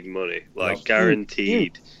long-term big money,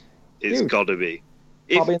 guaranteed. It's got to be.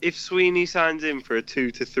 If Sweeney signs in for a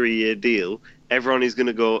 2 to 3 year deal, everyone is going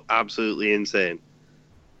to go absolutely insane.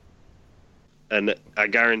 And I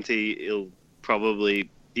guarantee he'll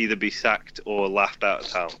probably either be sacked or laughed out of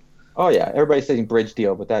town. Oh, yeah. Everybody's saying bridge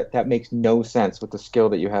deal, but that makes no sense with the skill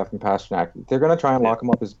that you have from Pasternak. They're going to try and lock him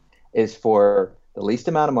up is for the least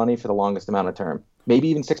amount of money for the longest amount of term. Maybe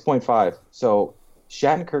even 6.5. So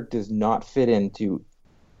Shattenkirk does not fit into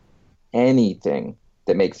anything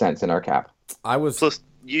that makes sense in our cap. Plus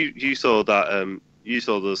you saw that you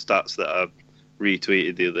saw those stats that I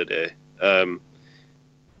retweeted the other day,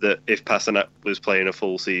 that if Pasternak was playing a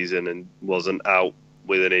full season and wasn't out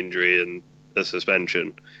with an injury and a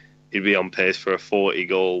suspension, he'd be on pace for a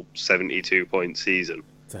 40-goal, 72-point season.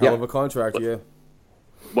 It's a hell of a contract, yeah.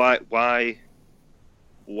 Why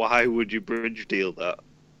would you bridge deal that?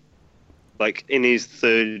 Like, in his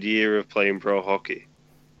third year of playing pro hockey,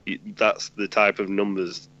 that's the type of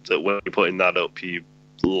numbers that when you're putting that up, you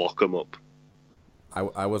lock them up.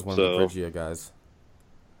 I was one of the bridgier guys.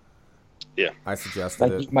 Yeah, I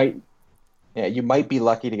suggested it. You might be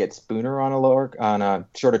lucky to get Spooner on a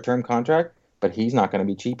shorter term contract, but he's not going to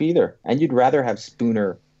be cheap either. And you'd rather have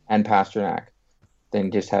Spooner and Pasternak than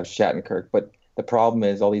just have Shattenkirk. But the problem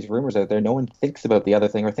is all these rumors out there. No one thinks about the other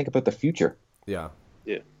thing or think about the future. Yeah.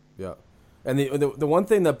 Yeah. And the one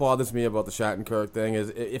thing that bothers me about the Shattenkirk thing is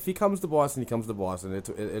if he comes to Boston, he comes to Boston. It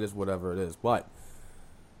is whatever it is. But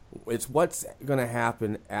it's what's going to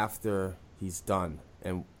happen after he's done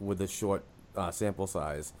and with a short sample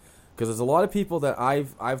size. Because there's a lot of people that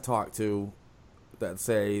I've talked to that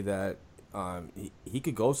say that he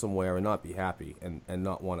could go somewhere and not be happy and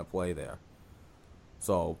not want to play there.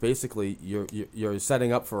 So basically, you're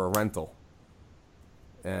setting up for a rental.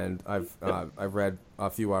 And I've read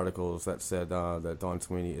a few articles that said that Don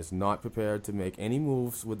Sweeney is not prepared to make any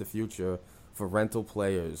moves with the future for rental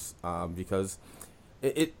players because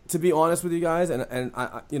to be honest with you guys, and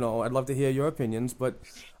I I'd love to hear your opinions, but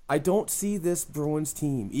I don't see this Bruins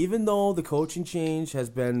team, even though the coaching change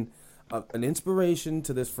has been an inspiration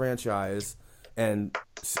to this franchise and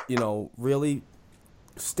really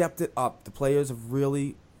stepped it up. The players have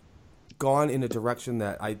really gone in a direction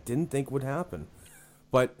that I didn't think would happen.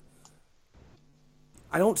 But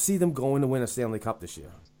I don't see them going to win a Stanley Cup this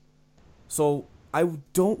year. So I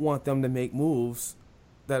don't want them to make moves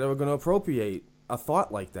that are going to appropriate a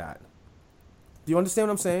thought like that. Do you understand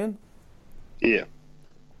what I'm saying? Yeah.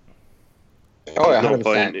 Oh, yeah,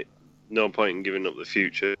 100%. No point in giving up the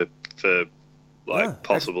future for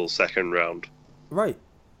possible second round. Right.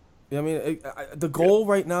 I mean, the goal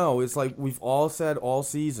right now is like we've all said all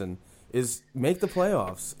season is make the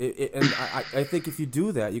playoffs. And I think if you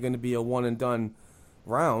do that, you're going to be a one and done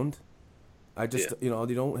round. You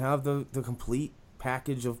don't have the complete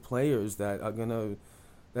package of players that are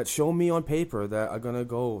that show me on paper that are gonna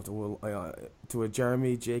go to a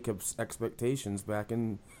Jeremy Jacobs expectations back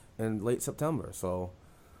in late September. So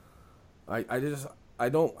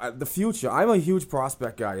the future. I'm a huge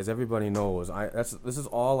prospect guy, as everybody knows. This is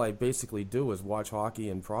all I basically do is watch hockey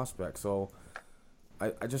and prospect. So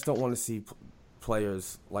I just don't want to see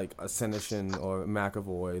players like a Senyshyn or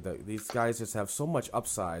McAvoy. That these guys just have so much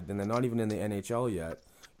upside, and they're not even in the NHL yet,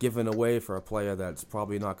 given away for a player that's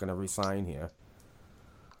probably not going to re-sign here.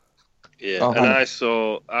 Yeah, and I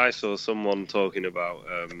saw someone talking about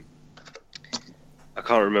I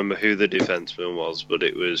can't remember who the defenseman was, but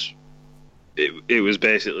it was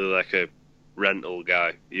basically like a rental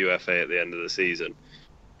guy, UFA at the end of the season.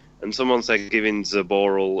 And someone said giving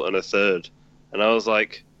Zaboral and a third. And I was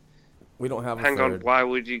like, we don't have a hang third. on, why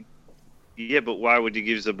would you... Yeah, but why would you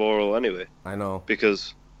give Zaboral anyway? I know.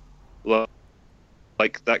 Because, like,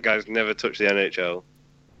 that guy's never touched the NHL.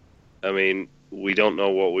 I mean, we don't know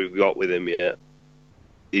what we've got with him yet.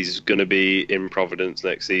 He's going to be in Providence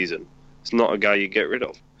next season. It's not a guy you get rid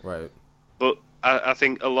of. Right. But I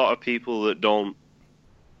think a lot of people that don't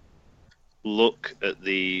look at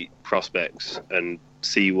the prospects and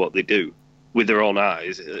see what they do with their own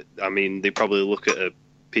eyes, I mean, they probably look at a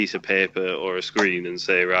piece of paper or a screen and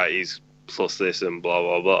say, right, he's plus this and blah,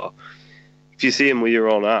 blah, blah. If you see him with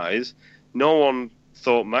your own eyes, no one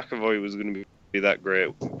thought McAvoy was going to be that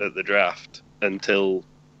great at the draft until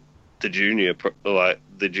the juniors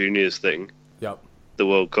thing. Yep. The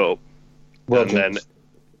World Cup. Well, and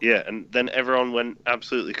then everyone went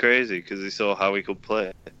absolutely crazy because they saw how he could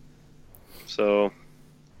play. So,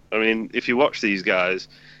 I mean, if you watch these guys,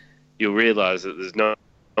 you'll realise that there's no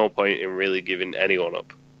point in really giving anyone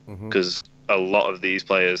up because a lot of these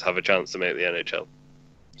players have a chance to make the NHL.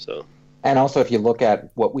 So. And also, if you look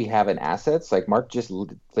at what we have in assets, like Mark just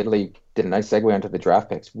literally did a nice segue onto the draft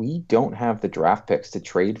picks. We don't have the draft picks to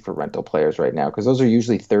trade for rental players right now because those are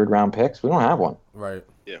usually third-round picks. We don't have one. Right.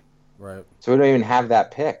 Yeah. Right. So we don't even have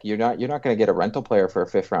that pick. You're not going to get a rental player for a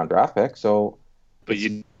fifth-round draft pick. So, but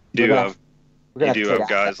you do have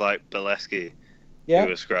guys like Bolesky who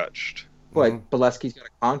are scratched. But Bolesky's got a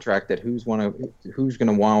contract that who's going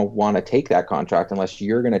to want to take that contract unless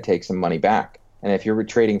you're going to take some money back. And if you're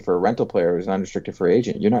trading for a rental player who's an unrestricted free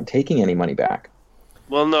agent, you're not taking any money back.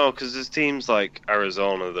 Well, no, because there's teams like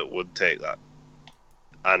Arizona that would take that,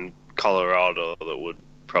 and Colorado that would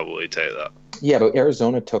probably take that. Yeah, but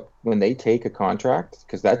Arizona when they take a contract,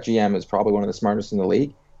 because that GM is probably one of the smartest in the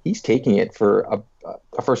league, he's taking it for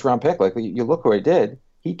a first-round pick. Like, you look what he did.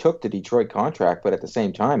 He took the Detroit contract, but at the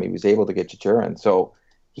same time, he was able to get Chichurin. So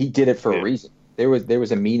he did it for a reason. There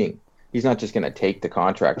was a meaning. He's not just going to take the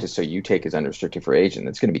contract just so you take his unrestricted free agent.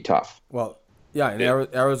 It's going to be tough. Well, yeah, and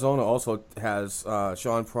Arizona also has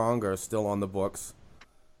Sean Pronger still on the books.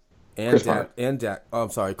 And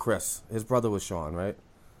Chris. His brother was Sean, right?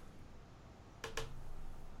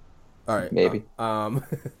 All right. Maybe.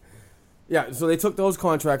 Yeah, so they took those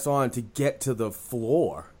contracts on to get to the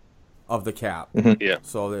floor of the cap. Mm-hmm. Yeah.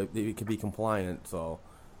 So they could be compliant. So,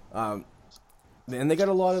 and they got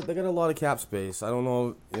a lot of cap space. I don't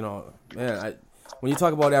know, man. When you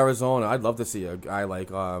talk about Arizona, I'd love to see a guy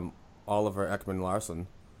like Oliver Ekman-Larsson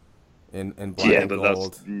in black and gold. Yeah, but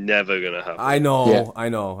that's never gonna happen. I know. Yeah. I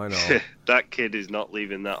know. That kid is not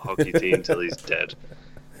leaving that hockey team till he's dead.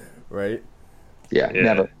 Right? Yeah,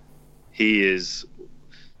 never. He is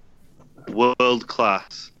world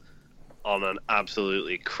class on an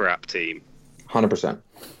absolutely crap team. 100%.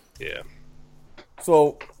 Yeah.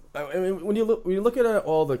 So, I mean, when you look at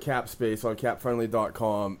all the cap space on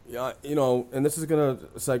CapFriendly.com, and this is gonna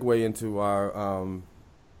segue into our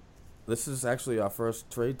this is actually our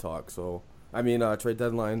first trade talk. So, I mean, trade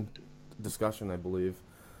deadline discussion, I believe.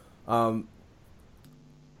 You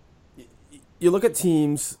look at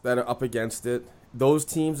teams that are up against it. Those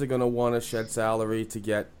teams are gonna want to shed salary to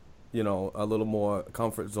get, a little more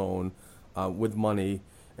comfort zone with money,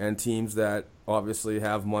 and teams that obviously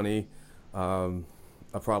have money are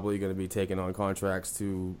probably going to be taking on contracts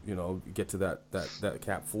to get to that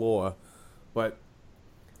cap floor. But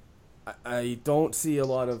I don't see a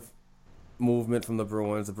lot of movement from the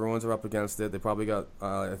Bruins. The Bruins are up against it. They probably got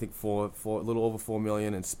I think a little over $4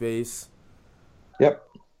 million in space. Yep.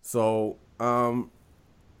 So I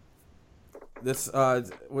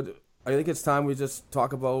think it's time we just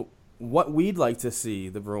talk about what we'd like to see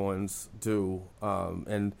the Bruins do.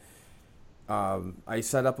 I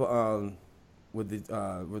set up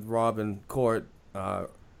with Rob and Court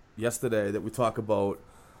yesterday that we talk about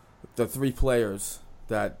the 3 players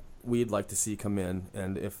that we'd like to see come in,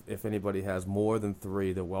 and if anybody has more than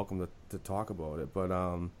 3, they're welcome to talk about it. But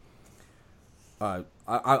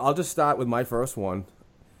I'll just start with my first one,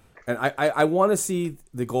 and I want to see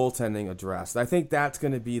the goaltending addressed. I think that's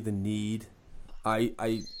going to be the need.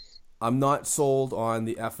 I'm not sold on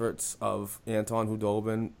the efforts of Anton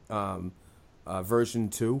Khudobin version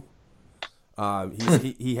 2.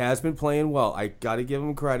 He has been playing well. I got to give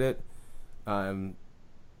him credit, but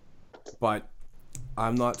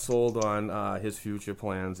I'm not sold on his future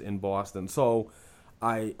plans in Boston. So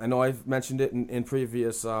I know I've mentioned it in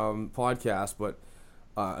previous podcasts, but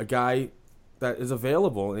a guy that is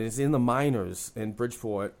available and is in the minors in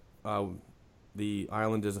Bridgeport, the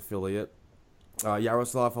Islanders affiliate,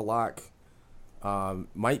 Yaroslav Halak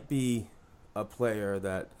might be a player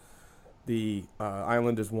that the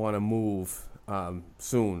Islanders want to move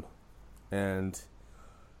soon. And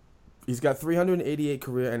he's got 388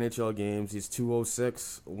 career NHL games. He's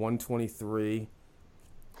 206, 123.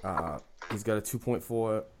 He's got a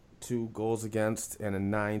 2.42 goals against and a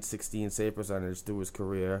 9.16 save percentage through his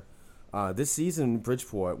career. This season,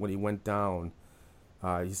 Bridgeport, when he went down,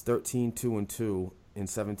 he's 13-2-2 in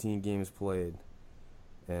 17 games played.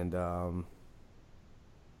 And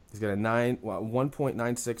he's got a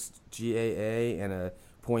 1.96 GAA and a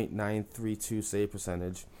 .932 save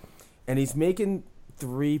percentage. And he's making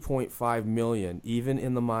 $3.5 million, even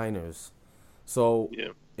in the minors. So, yeah.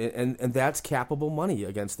 And that's capable money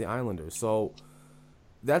against the Islanders. So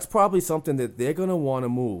that's probably something that they're going to want to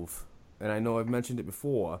move. And I know I've mentioned it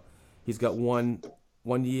before. He's got one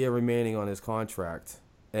year remaining on his contract.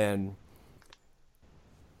 And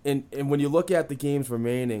when you look at the games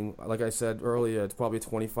remaining, like I said earlier, it's probably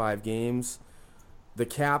 25 games. The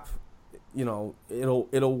cap,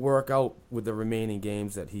 it'll work out with the remaining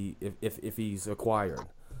games that if he's acquired.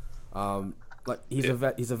 He's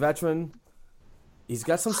a veteran. He's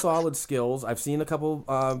got some solid skills. I've seen a couple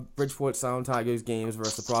Bridgeport Sound Tigers games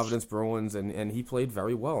versus the Providence Bruins, and he played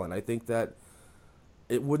very well. And I think that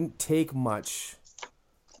it wouldn't take much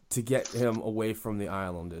to get him away from the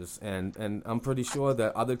Islanders. And I'm pretty sure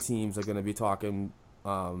that other teams are going to be talking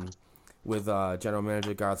with General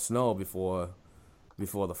Manager Garth Snow before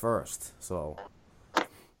the first. So,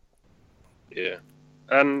 yeah.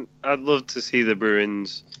 And I'd love to see the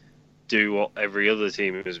Bruins do what every other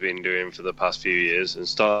team has been doing for the past few years and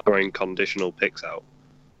start throwing conditional picks out.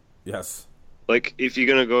 Yes. Like, if you're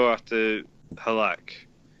going to go after Halak,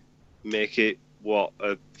 make it,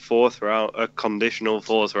 a conditional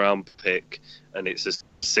fourth round pick, and it's a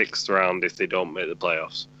sixth round if they don't make the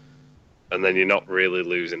playoffs. And then you're not really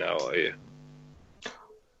losing out, are you?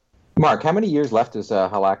 Mark, how many years left does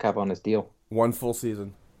Halak have on his deal? 1 full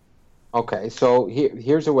season. Okay, so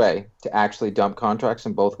here's a way to actually dump contracts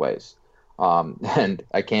in both ways. And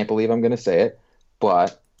I can't believe I'm going to say it,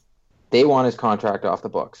 but they want his contract off the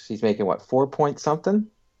books. He's making, 4 point something?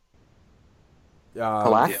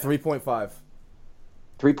 Halak? Yeah. 3.5.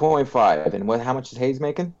 3.5. And how much is Hayes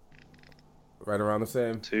making? Right around the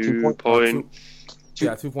same.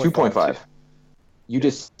 2.5. You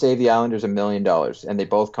just save the Islanders $1 million, and they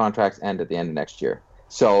both contracts end at the end of next year.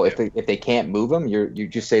 So if they can't move them, you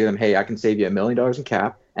just say to them, hey, I can save you $1 million in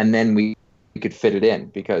cap, and then we could fit it in,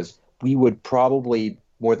 because we would probably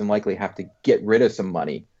more than likely have to get rid of some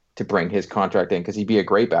money to bring his contract in, because he'd be a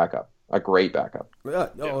great backup. Yeah,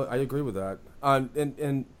 no, I agree with that.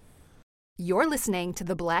 And you're listening to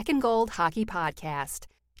the Black and Gold Hockey Podcast.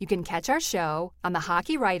 You can catch our show on the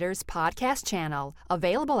Hockey Writers Podcast channel,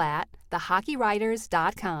 available at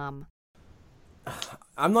thehockeywriters.com.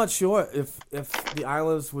 I'm not sure if the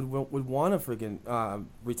Islanders would want to freaking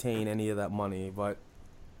retain any of that money, but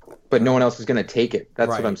no one else is going to take it. That's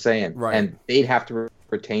what I'm saying. Right. And they'd have to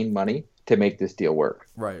retain money to make this deal work.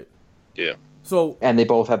 Right. Yeah. So, and they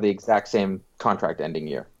both have the exact same contract ending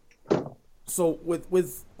year. So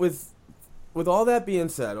with all that being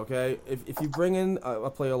said, okay, if you bring in a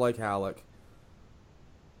player like Halak,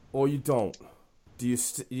 or you don't, do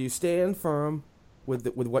you stand firm with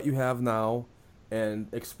what you have now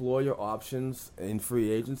and explore your options in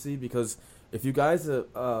free agency? Because if you guys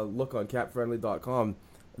look on capfriendly.com,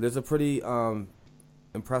 there's a pretty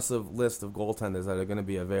impressive list of goaltenders that are going to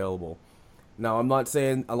be available. Now, I'm not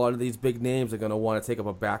saying a lot of these big names are going to want to take up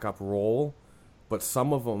a backup role, but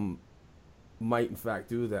some of them might, in fact,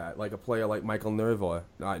 do that. Like a player like Michael Nerva.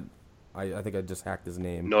 I think I just hacked his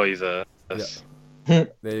name. Neuver. Yeah.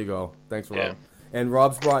 There you go. Thanks, Rob. Yeah. And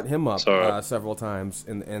Rob's brought him up several times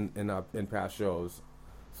in past shows.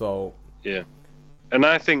 So yeah, and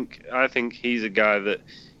I think he's a guy that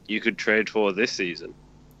you could trade for this season.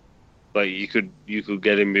 Like you could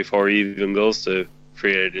get him before he even goes to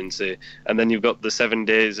free agency, and then you've got the 7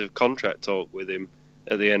 days of contract talk with him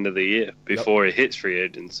at the end of the year before he hits free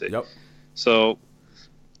agency. Yep. So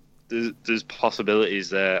there's possibilities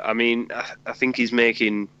there. I mean, I think he's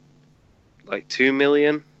making like $2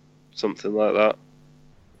 million, something like that.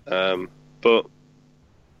 But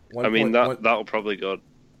I mean that'll probably go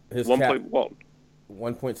 1.1.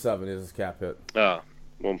 1.7 is his cap hit.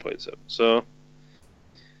 1.7. So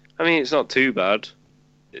I mean, it's not too bad.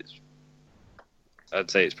 I'd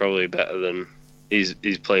say it's probably better than he's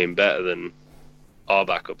playing better than our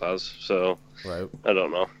backup has. So right. I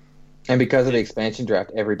don't know. And because of the expansion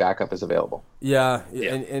draft, every backup is available. Yeah.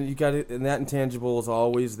 And you got it, and that intangible is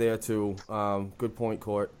always there too. Good point,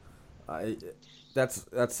 Court. That's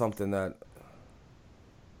something that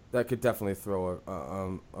that could definitely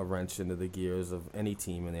throw a wrench into the gears of any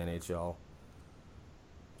team in the NHL.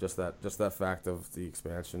 Just that fact of the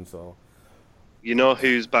expansion. So, you know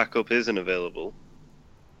whose backup isn't available?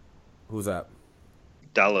 Who's that?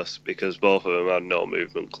 Dallas, because both of them had no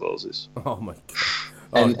movement clauses. Oh my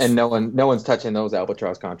god! And no one's touching those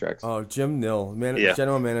albatross contracts. Oh, Jim Nill,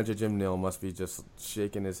 General Manager Jim Nill must be just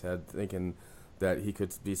shaking his head, thinking that he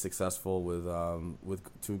could be successful with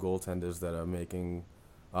two goaltenders that are making,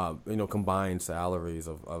 combined salaries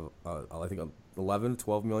of I think 11,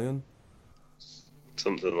 12 million.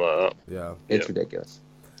 Something like that. Yeah, it's ridiculous.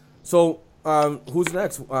 So, who's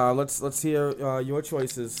next? Let's hear your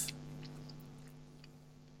choices.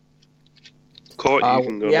 Court, you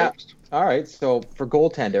can go next. All right. So for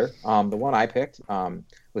goaltender, the one I picked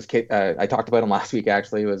was I talked about him last week.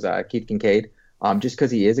 Actually, was Keith Kincaid. Just because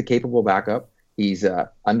he is a capable backup, he's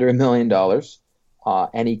under $1 million,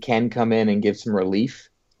 and he can come in and give some relief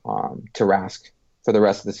to Rask for the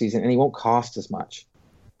rest of the season, and he won't cost as much.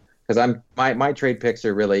 Because my trade picks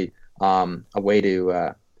are really a way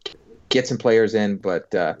to get some players in,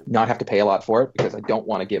 but not have to pay a lot for it, because I don't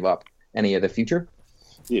want to give up any of the future.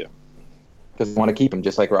 Yeah. Because I want to keep him,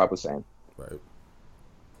 just like Rob was saying. Right.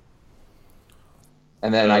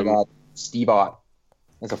 And then I got Steve Ott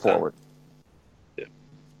as a forward. Yeah.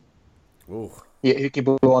 Ooh. He can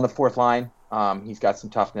go on the fourth line. He's got some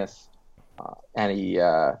toughness, and he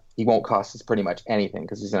won't cost us pretty much anything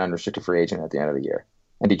because he's an unrestricted free agent at the end of the year.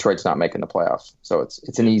 And Detroit's not making the playoffs, so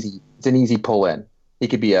it's an easy pull in. He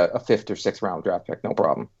could be a 5th or 6th round draft pick, no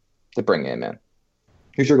problem, to bring him in.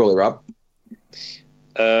 Who's your goalie, Rob?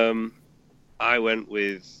 I went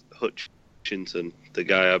with Hutchinson, the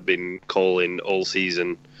guy I've been calling all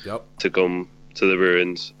season to come to the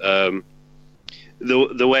Bruins.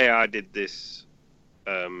 The way I did this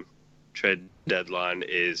trade deadline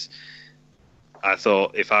is I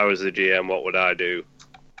thought, if I was the GM, what would I do?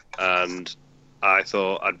 And I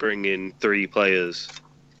thought I'd bring in 3 players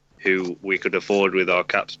who we could afford with our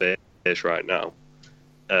cap space right now,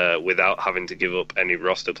 without having to give up any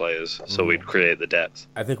roster players, so we'd create the depth.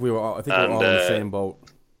 I think we were all in the same boat.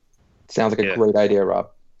 Sounds like a great idea, Rob.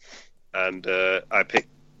 And I picked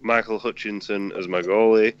Michael Hutchinson as my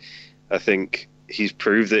goalie. I think he's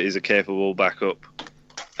proved that he's a capable backup.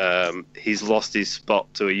 He's lost his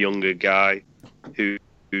spot to a younger guy who's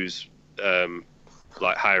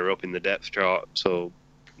higher up in the depth chart, so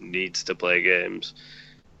needs to play games.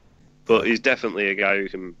 But he's definitely a guy who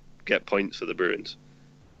can get points for the Bruins.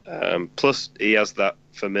 Plus, he has that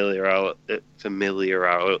familiarity.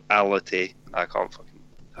 I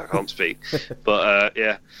can't speak. But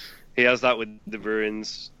he has that with the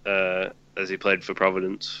Bruins, as he played for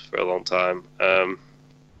Providence for a long time.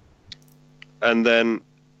 And then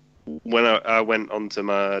when I went on to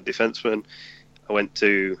my defenseman, I went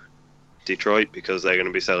to Detroit because they're going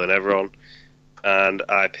to be selling everyone. And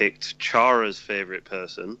I picked Chara's favourite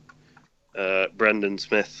person, Brendan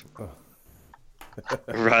Smith. Oh.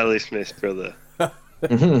 Riley Smith's brother.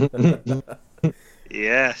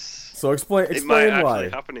 Yes. So explain it might actually why.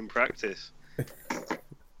 happen in practice.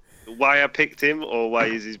 Why I picked him, or why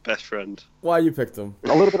he's his best friend? Why you picked him? A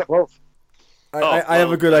little bit of both. I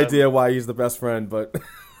have a good idea why he's the best friend, but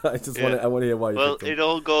I want to hear why you picked him. Well, it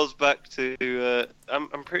all goes back to I'm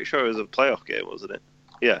pretty sure it was a playoff game, wasn't it?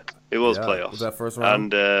 Yeah, it was playoffs. Was that first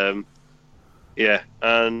round? And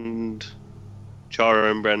and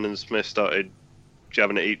Chara and Brendan Smith started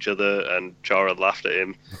jabbing at each other, and Chara laughed at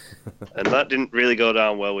him, and that didn't really go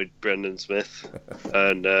down well with Brendan Smith,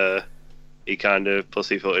 and he kind of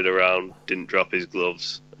pussyfooted around, didn't drop his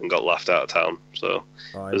gloves, and got laughed out of town. So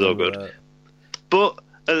it was all good. That. But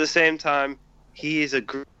at the same time, he is a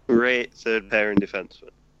great third pairing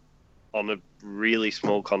defenseman on a really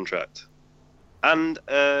small contract, and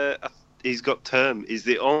he's got term. He's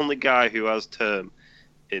the only guy who has term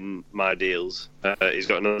in my deals. He's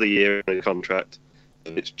got another year in a contract.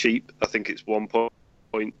 It's cheap. I think it's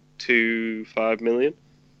 1.25 million.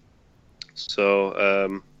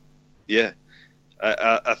 So,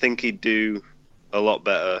 I think he'd do a lot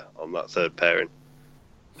better on that third pairing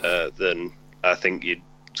than I think you'd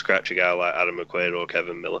scratch a guy like Adam McQuaid or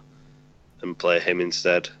Kevin Miller and play him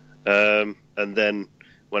instead. And then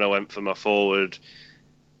when I went for my forward,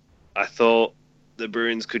 I thought the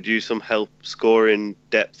Bruins could use some help scoring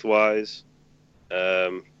depth-wise.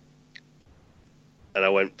 And I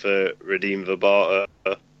went for Radim Vrbata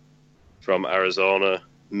from Arizona,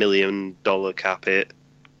 $1 million cap hit,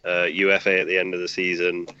 UFA at the end of the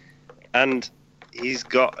season. And he's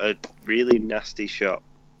got a really nasty shot.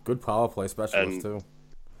 Good power play specialist, too.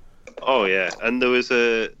 Oh, yeah. And there was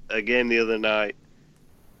a game the other night,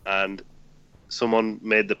 and someone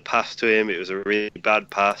made the pass to him. It was a really bad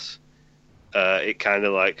pass. It kind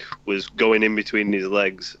of like was going in between his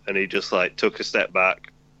legs, and he just like took a step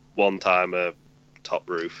back, one-timer, top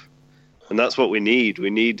roof. And that's what we need.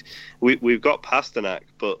 We've got Pasternak,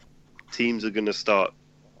 but teams are going to start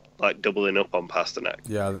like doubling up on Pasternak.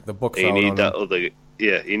 Yeah, the book's and out you need on that him. other.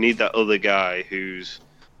 Yeah, you need that other guy who's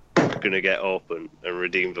going to get open, and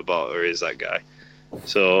Radim Vrbata is that guy.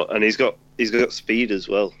 So, and he's got speed as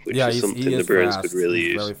well, which is something the Bruins could really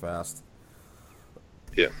he's use. Very fast.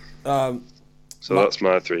 Yeah. So that's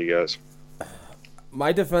my three guys.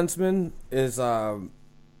 My defenseman is I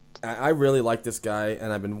really like this guy,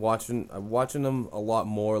 and I'm watching him a lot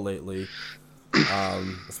more lately,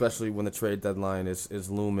 especially when the trade deadline is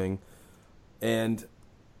looming. And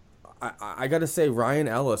I got to say, Ryan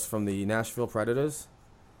Ellis from the Nashville Predators.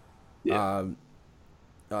 Yeah.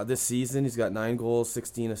 This season, he's got 9 goals,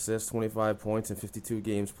 16 assists, 25 points, and 52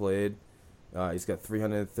 games played. He's got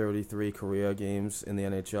 333 career games in the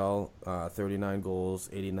NHL, 39 goals,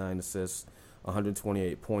 89 assists,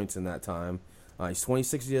 128 points in that time. He's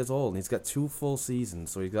 26 years old, and he's got 2 full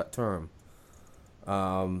seasons, so he's got term.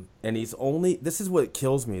 And he's only... This is what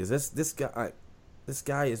kills me, is this guy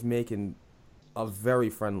is making a very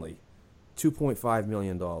friendly $2.5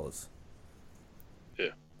 million.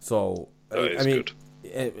 Yeah. So, I mean... Good.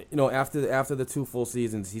 After the 2 full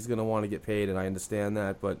seasons, he's going to want to get paid, and I understand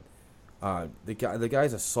that. But the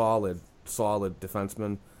guy's a solid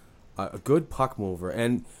defenseman, a good puck mover,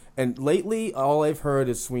 and lately all I've heard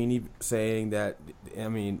is Sweeney saying that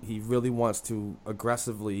he really wants to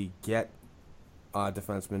aggressively get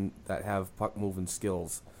defensemen that have puck moving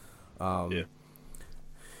skills.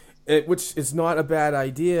 Which is not a bad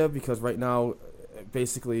idea, because right now,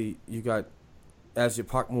 basically, you got, as your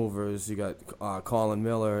puck movers, you got Colin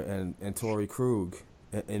Miller and Torrey Krug,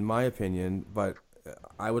 in my opinion. But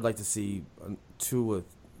I would like to see 2 or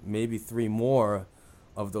maybe 3 more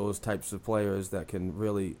of those types of players that can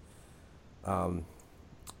really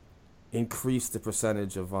increase the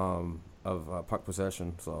percentage of puck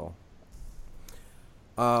possession. So.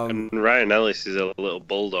 And Ryan Ellis is a little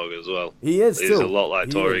bulldog as well. He is, He's a lot like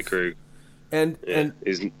Torrey Krug. And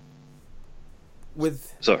he's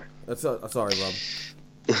with... Sorry. Sorry, Rob.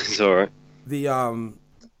 It's all right.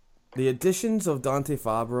 The additions of Dante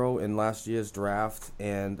Fabro in last year's draft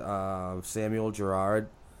and Samuel Girard,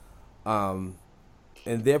 and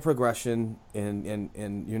their progression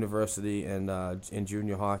in university and in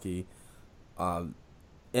junior hockey, and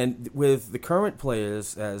with the current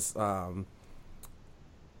players as Subban,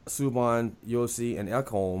 Josi, and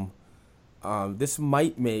Ekholm, this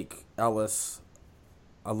might make Ellis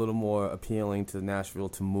a little more appealing to Nashville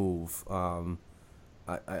to move.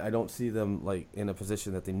 I don't see them like in a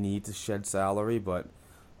position that they need to shed salary, but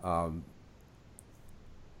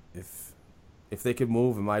if they could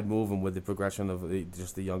move him, I'd move him with the progression of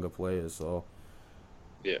just the younger players. So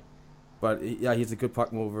yeah, but yeah, he's a good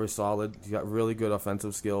puck mover, solid. He's got really good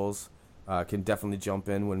offensive skills. Can definitely jump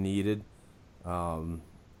in when needed. I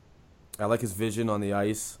like his vision on the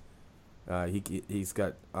ice. He's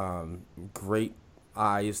got great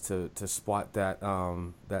eyes to spot that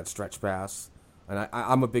stretch pass, and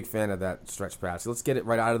I'm a big fan of that stretch pass. Let's get it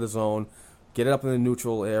right out of the zone, get it up in the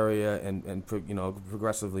neutral area, and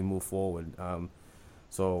progressively move forward.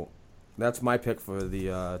 So that's my pick for the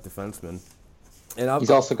defenseman. And he's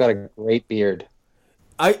also got a great beard.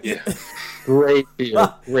 Great beard.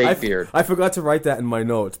 Beard. I forgot to write that in my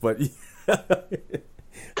notes, but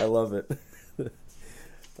I love it.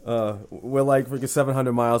 We're like freaking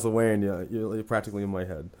 700 miles away, and you're practically in my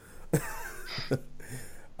head.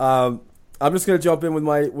 I'm just gonna jump in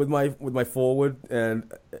with my forward,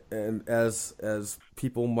 and as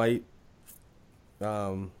people might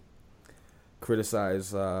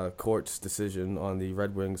criticize Court's decision on the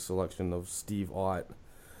Red Wings selection of Steve Ott.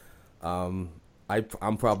 I'm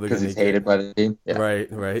probably because he's hated by the team. Yeah.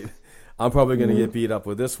 Right. I'm probably gonna get beat up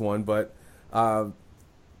with this one, but.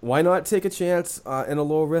 Why not take a chance and a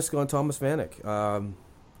low risk on Thomas Vanek?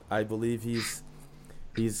 I believe he's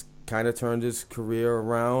kind of turned his career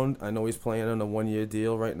around. I know he's playing on a 1-year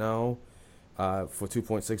deal right now for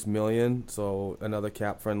 $2.6 million, so another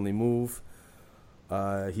cap-friendly move.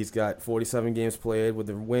 He's got 47 games played with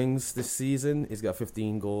the Wings this season. He's got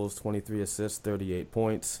 15 goals, 23 assists, 38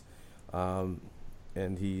 points, and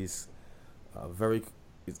he's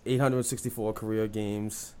 864 career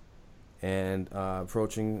games. And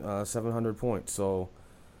approaching 700 points. So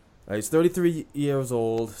he's 33 years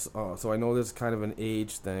old. So I know there's kind of an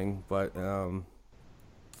age thing, but I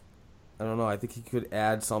don't know. I think he could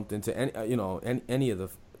add something to any of the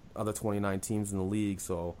other 29 teams in the league.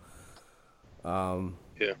 So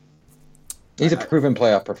yeah, He's a proven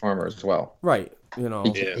playoff performer as well. Right. You know,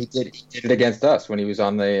 he did it against us when he was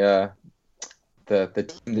on the team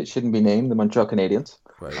that shouldn't be named, the Montreal Canadiens.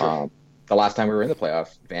 Right. The last time we were in the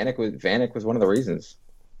playoffs, Vanek was one of the reasons.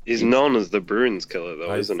 He's known as the Bruins killer,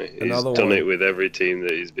 though, isn't he? He's done it with every team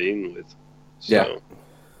that he's been with. So. Yeah,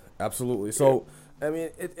 absolutely. So, I mean,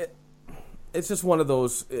 it's just one of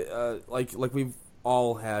those like we've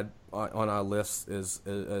all had on our list as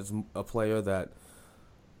a player that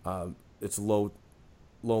it's low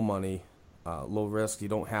money, low risk. You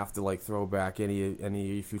don't have to like throw back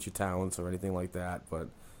any future talents or anything like that. But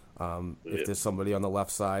if there's somebody on the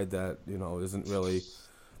left side that isn't really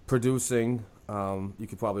producing, you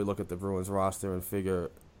could probably look at the Bruins roster and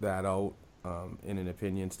figure that out in an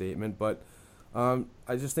opinion statement. But I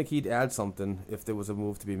just think he'd add something if there was a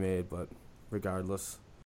move to be made. But regardless.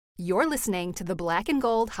 You're listening to the Black and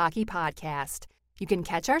Gold Hockey Podcast. You can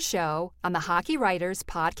catch our show on the Hockey Writers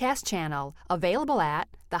Podcast channel, available at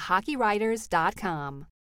thehockeywriters.com.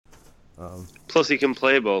 Plus, he can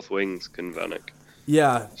play both wings, can Vanek.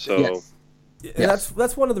 Yeah. So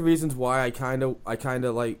that's one of the reasons why I kind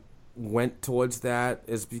of like went towards that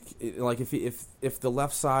is like if the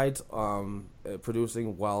left side's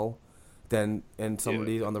producing well, then and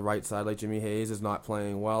somebody on the right side like Jimmy Hayes is not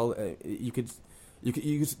playing well, you could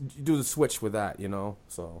do the switch with that,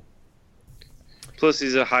 So. Plus,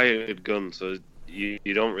 he's a hired gun, so you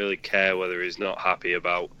don't really care whether he's not happy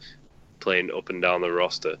about playing up and down the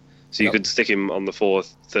roster. So you could stick him on the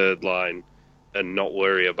fourth, third line and not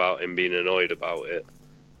worry about him being annoyed about it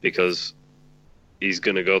because he's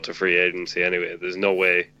going to go to free agency anyway. There's no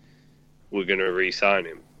way we're going to re-sign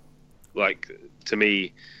him. Like, to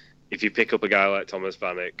me, if you pick up a guy like Thomas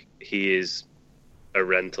Vanek, he is a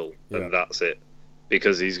rental, and that's it.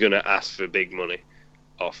 Because he's going to ask for big money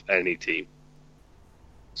off any team.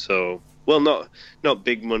 So, well, not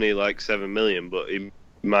big money like $7 million, but he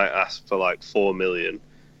might ask for like $4 million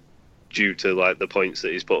due to like the points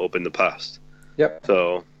that he's put up in the past. Yep.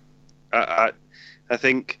 So, I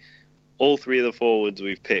think all three of the forwards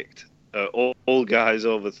we've picked are all guys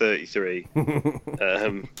over 33.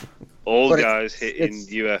 All guys hitting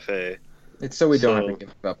UFA. It's so we don't have to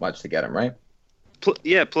give up much to get him, right?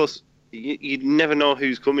 Plus, you never know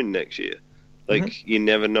who's coming next year. Like, you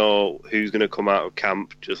never know who's going to come out of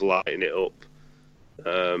camp just lighting it up.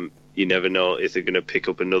 You never know if they're going to pick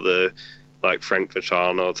up another, like, Frank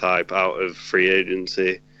Vatrano type out of free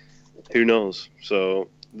agency. Who knows? So,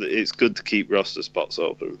 it's good to keep roster spots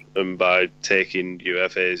open. And by taking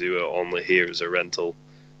UFAs who are only here as a rental,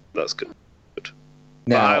 that's good.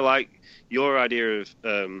 Now, but I like your idea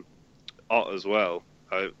of Ott as well.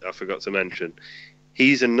 I forgot to mention.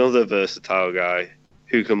 He's another versatile guy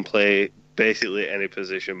who can play basically any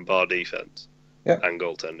position bar defense and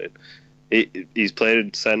goaltending. He's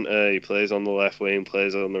played center, he plays on the left wing,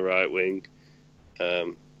 plays on the right wing.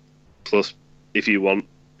 Plus, if you want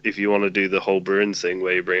to do the whole Bruins thing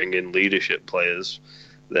where you bring in leadership players,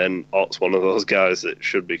 then Ott's one of those guys that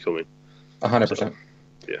should be coming. 100%. So,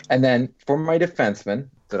 yeah. And then for my defenseman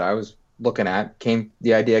that I was looking at,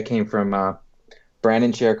 the idea came from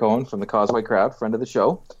Brandon Chercohen from the Causeway Crowd, friend of the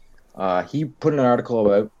show. He put an article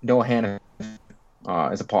about Noah Hanifin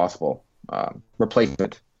as a possible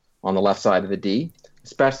replacement on the left side of the D,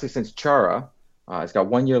 especially since Chara has got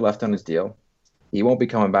 1 year left on his deal. He won't be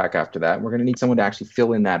coming back after that. We're going to need someone to actually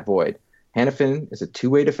fill in that void. Hanifin is a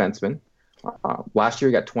two-way defenseman. Last year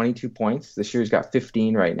he got 22 points. This year he's got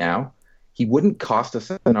 15 right now. He wouldn't cost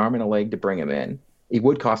us an arm and a leg to bring him in. He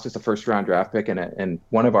would cost us a first-round draft pick and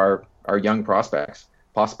one of our young prospects,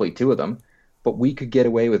 possibly two of them. But we could get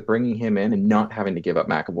away with bringing him in and not having to give up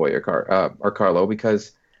McAvoy or Carlo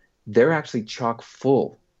because they're actually chock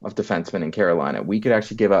full of defensemen in Carolina. We could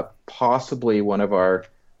actually give up possibly one of our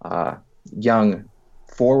young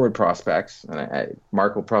forward prospects. And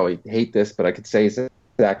Mark will probably hate this, but I could say Zach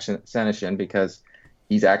Senyshyn because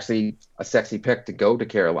he's actually a sexy pick to go to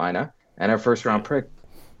Carolina. And our first-round pick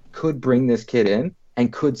could bring this kid in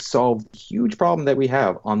and could solve the huge problem that we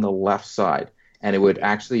have on the left side. And it would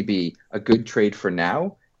actually be a good trade for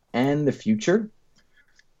now and the future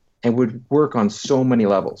and would work on so many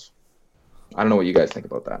levels. I don't know what you guys think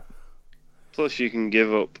about that. Plus, you can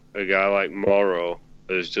give up a guy like Morrow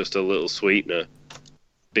as just a little sweetener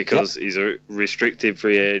because he's a restricted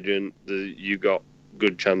free agent. You got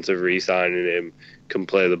good chance of re-signing him, can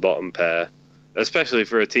play the bottom pair, especially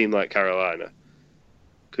for a team like Carolina.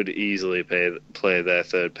 Could easily play their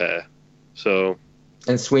third pair. So...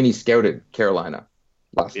 And Sweeney scouted Carolina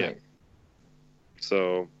last night.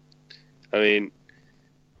 So, I mean,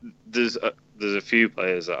 there's a few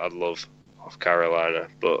players that I'd love off Carolina,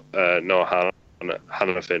 but Noah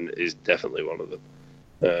Hanifin is definitely one of them.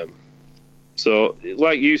 So,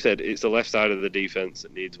 like you said, it's the left side of the defense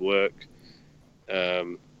that needs work.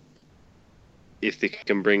 If they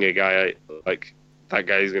can bring a guy like that,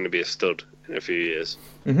 guy is going to be a stud in a few years.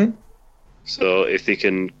 Mm-hmm. So, if they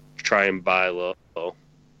can try and buy low,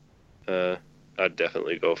 I'd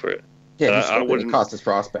definitely go for it. Yeah, I wouldn't cost his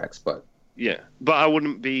prospects, but but I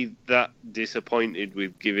wouldn't be that disappointed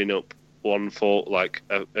with giving up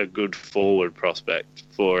a good forward prospect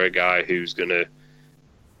for a guy who's going to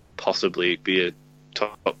possibly be a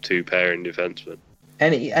top 2 pairing defenseman.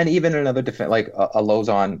 And even another like a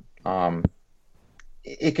Lozon,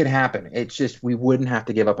 it could happen. It's just we wouldn't have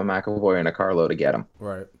to give up a McAvoy and a Carlo to get him.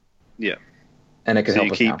 Right. Yeah. And it could help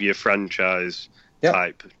you us keep now. your franchise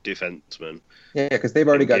type defenseman. Yeah, because they've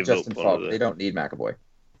already got Justin Falk. They don't need McAvoy.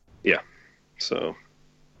 Yeah. So,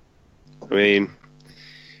 I mean,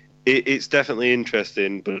 it's definitely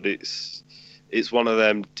interesting, but it's one of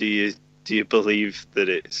them. Do you believe that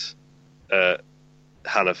it's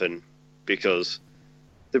Hanifin? Because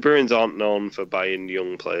the Bruins aren't known for buying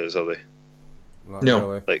young players, are they? No.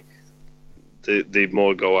 Really. Like they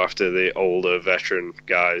more go after the older veteran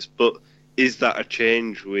guys. But is that a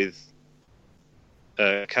change with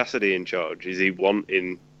Cassidy in charge? Is he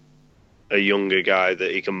wanting a younger guy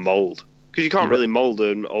that he can mould? Because you can't really mould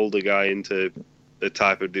an older guy into the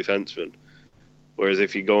type of defenseman. Whereas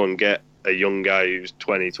if you go and get a young guy who's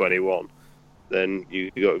 20, 21, then you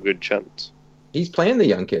got a good chance. He's playing the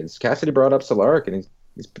young kids. Cassidy brought up Solaric, and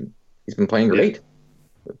he's been playing great.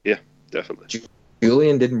 Yeah, definitely.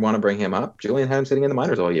 Julian didn't want to bring him up. Julian had him sitting in the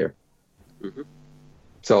minors all year. Mm-hmm.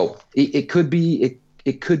 So it could be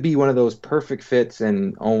one of those perfect fits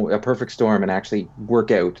and a perfect storm and actually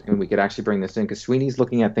work out, and we could actually bring this in because Sweeney's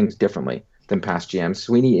looking at things differently than past GMs.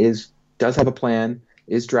 Sweeney does have a plan,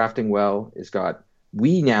 is drafting well,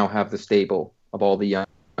 we now have the stable of all the young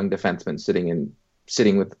defensemen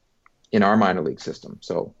sitting in our minor league system.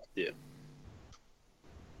 So yeah,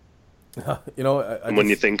 when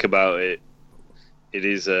you think about it, it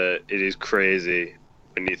is crazy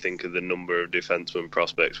when you think of the number of defenseman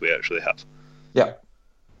prospects we actually have. Yeah.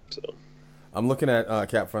 So I'm looking at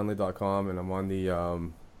capfriendly.com, and I'm on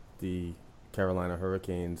the Carolina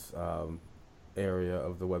Hurricanes area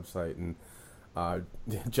of the website, and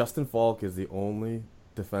Justin Falk is the only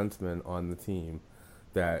defenseman on the team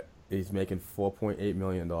that is making $4.8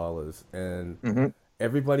 million, and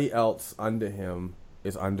everybody else under him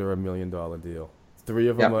is under $1 million deal. Three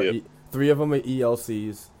of them are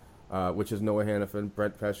ELCs, which is Noah Hanifin,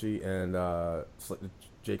 Brent Pesce, and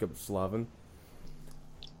Jacob Slavin.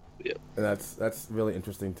 Yeah, and that's really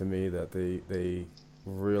interesting to me that they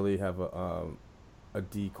really have a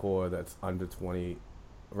D core that's under 20,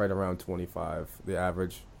 right around 25. The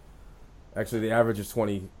average is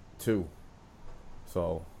 22.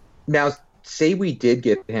 So now, say we did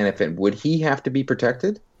get Hanifin, would he have to be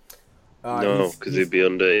protected? No, because he'd be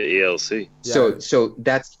under ELC. Yeah. So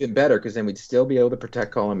that's even better because then we'd still be able to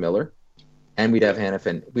protect Colin Miller, and we'd have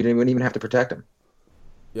Hanifin. We wouldn't even have to protect him.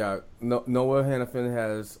 Yeah, Noah Hanifin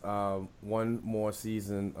has one more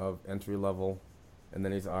season of entry level, and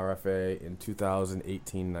then he's RFA in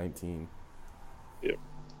 2018-19. Yeah.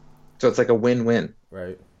 So it's like a win-win.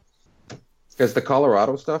 Right. Because the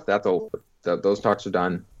Colorado stuff, that's over. Those talks are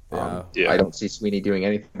done. Yeah. I don't see Sweeney doing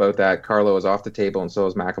anything about that. Carlo is off the table, and so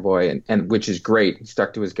is McAvoy, and which is great. He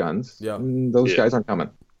stuck to his guns. Yeah. Those guys aren't coming.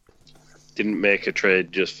 Didn't make a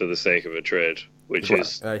trade just for the sake of a trade, which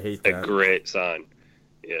is I hate a that. great sign.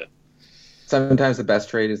 Yeah. Sometimes the best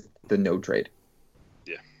trade is the no trade.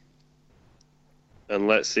 Yeah. And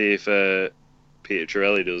let's see if Peter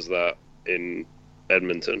Chiarelli does that in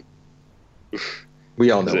Edmonton.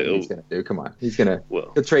 We all know what he's going to do. Come on. He'll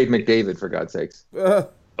trade McDavid, for God's sakes.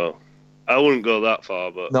 Well, I wouldn't go that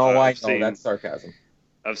far, but no, I know that's sarcasm.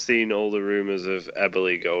 I've seen all the rumours of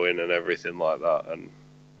Eberle going and everything like that, and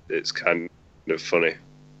it's kind of funny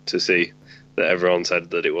to see that everyone said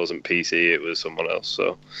that it wasn't PC, it was someone else.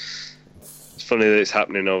 So it's funny that it's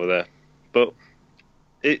happening over there. But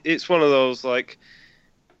it's one of those, like,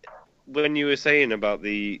 when you were saying about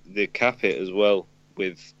the cap hit as well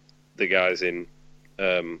with the guys in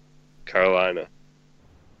Carolina,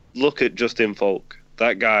 look at Justin Falk.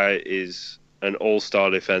 That guy is an all-star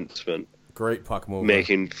defenseman. Great puck mover.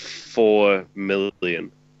 Making $4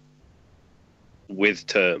 million with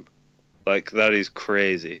term. Like, that is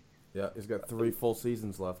crazy. Yeah, he's got 3 full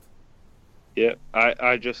seasons left. Yeah,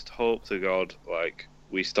 I just hope to God, like,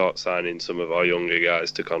 we start signing some of our younger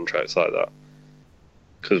guys to contracts like that.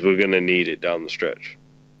 Because we're going to need it down the stretch.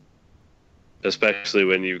 Especially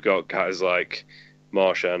when you've got guys like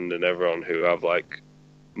Marchand and everyone who have, like,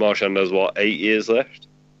 Marchand has, 8 years left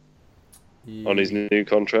on his new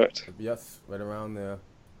contract? Yes, right around there.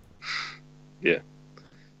 Yeah.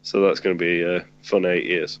 So that's going to be a fun 8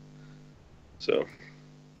 years. So,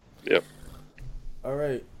 yeah. All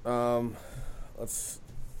right. Let's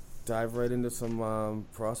dive right into some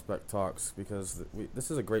prospect talks because this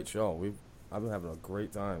is a great show. I've been having a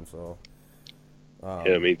great time. So.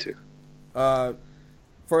 Yeah, me too.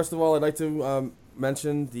 First of all, I'd like to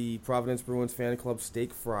mention the Providence Bruins Fan Club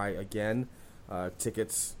Steak Fry again.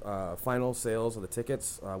 Tickets, final sales of the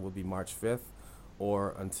tickets will be March 5th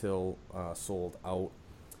or until sold out.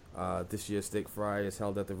 This year's Steak Fry is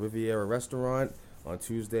held at the Riviera Restaurant on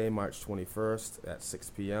Tuesday, March 21st at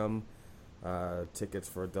 6 p.m. Tickets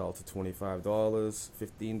for adults are $25,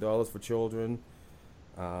 $15 for children.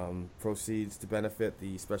 Proceeds to benefit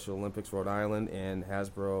the Special Olympics Rhode Island and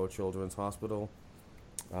Hasbro Children's Hospital.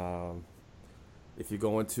 If you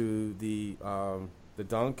go into the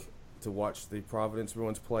Dunk to watch the Providence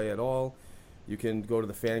Bruins play at all, you can go to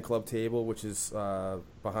the fan club table, which is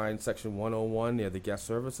behind section 101 near the guest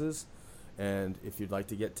services. And if you'd like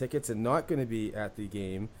to get tickets and not going to be at the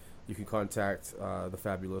game, you can contact the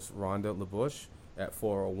fabulous Rhonda LaBouche at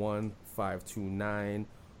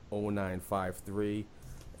 401-529-0953.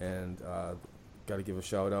 And got to give a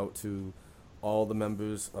shout out to all the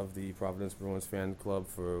members of the Providence Bruins fan club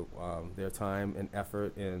for their time and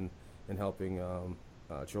effort in helping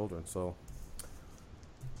children. So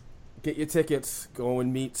get your tickets. Go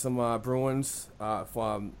and meet some Bruins,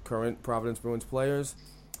 from current Providence Bruins players.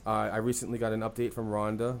 I recently got an update from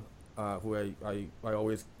Rhonda, who I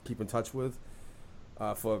always keep in touch with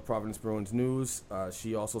for Providence Bruins news.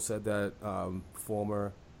 She also said that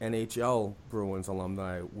former NHL Bruins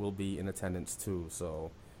alumni will be in attendance too. So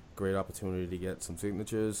great opportunity to get some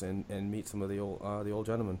signatures and meet some of the old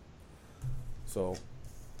gentlemen. So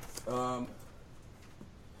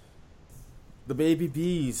the Baby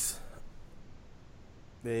Bees,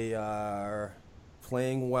 they are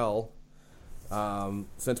playing well.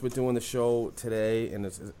 Since we're doing the show today and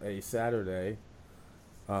it's a Saturday,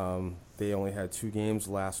 they only had 2 games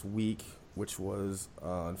last week, which was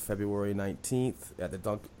on February 19th at the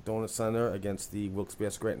Donut Center against the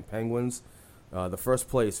Wilkes-Barre Scranton Penguins, the first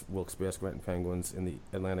place Wilkes-Barre Scranton Penguins in the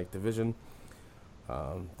Atlantic Division.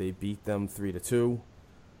 They beat them 3-2.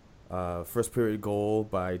 First period goal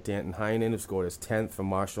by Danton Heinen, who scored his 10th from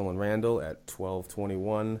Marshall and Randall at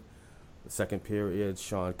 12:21. The second period,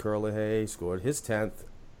 Sean Curlehay scored his 10th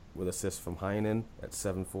with assist from Heinen at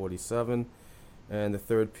 7:47. And the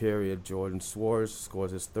third period, Jordan Swartz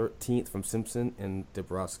scores his 13th from Simpson and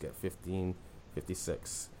DeBrusk at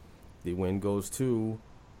 15:56. The win goes to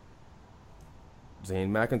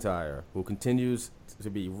Zane McIntyre, who continues to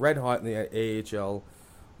be red hot in the AHL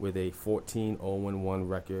with a 14-0-1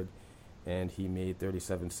 record, and he made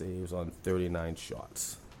 37 saves on 39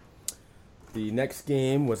 shots. The next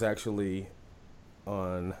game was actually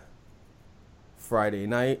on Friday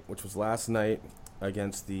night, which was last night,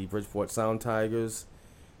 against the Bridgeport Sound Tigers,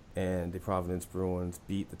 and the Providence Bruins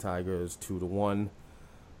beat the Tigers 2-1.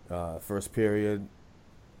 First period,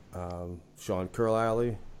 Sean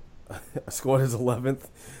Curlehay scored his 11th,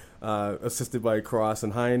 assisted by Cross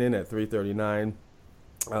and Heinen at 3:39.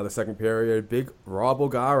 The second period, big Rob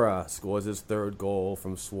O'Gara scores his 3rd goal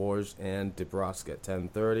from Swartz and DeBrusk at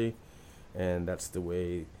 10:30, and that's the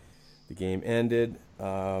way the game ended.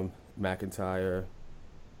 McIntyre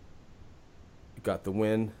got the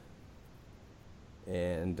win,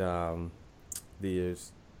 and the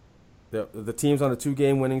team's on a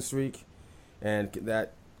 2-game winning streak, and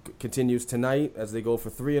that continues tonight as they go for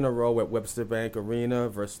 3 in a row at Webster Bank Arena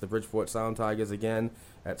versus the Bridgeport Sound Tigers again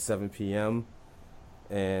at 7 p.m.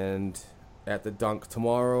 and at the Dunk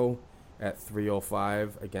tomorrow at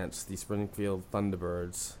 3:05 against the Springfield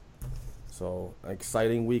Thunderbirds. So, an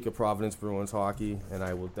exciting week of Providence Bruins hockey, and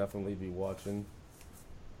I will definitely be watching.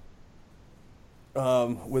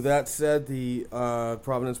 With that said, the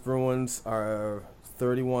Providence Bruins are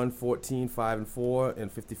 31-14, 5-4,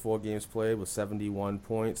 and 54 games played with 71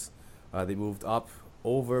 points. They moved up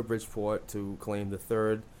over Bridgeport to claim the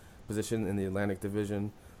 3rd position in the Atlantic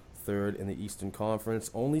Division, 3rd in the Eastern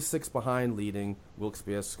Conference, only 6 behind leading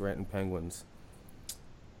Wilkes-Barre Scranton Penguins.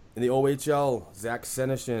 In the OHL, Zach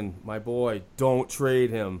Senyshyn, my boy, don't trade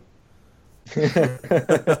him.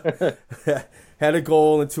 Had a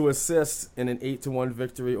goal and 2 assists in an 8-1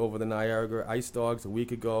 victory over the Niagara Ice Dogs a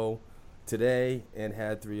week ago today, and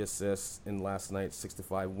had 3 assists in last night's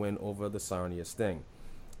 6-5 win over the Sarnia Sting.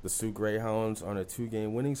 The Sioux Greyhounds are on a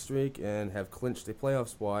 2-game winning streak and have clinched a playoff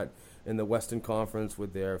spot in the Western Conference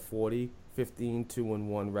with their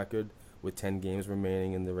 40-15-2-1 record with 10 games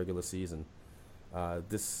remaining in the regular season.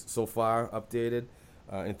 This so far updated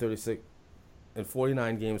in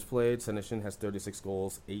 49 games played, Senyshyn has 36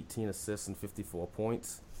 goals, 18 assists, and 54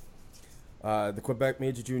 points. The Quebec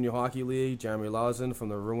Major Junior Hockey League, Jeremy Lauzon from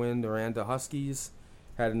the ruined Noranda Huskies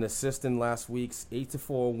had an assist in last week's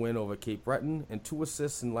 8-4 win over Cape Breton and 2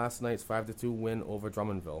 assists in last night's 5-2 win over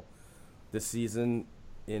Drummondville. This season,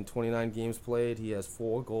 in 29 games played, he has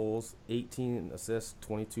 4 goals, 18 assists,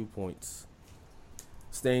 22 points.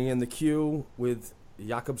 Staying in the queue with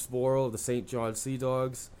Jakob Sporl of the St. John Sea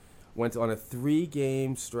Dogs, went on a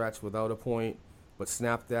 3-game stretch without a point, but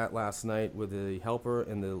snapped that last night with a helper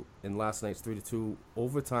in last night's 3-2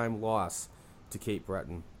 overtime loss to Cape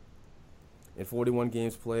Breton. In 41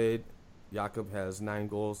 games played, Jakob has 9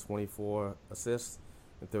 goals, 24 assists,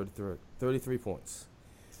 and 33 points.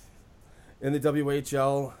 In the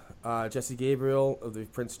WHL, Jesse Gabriel of the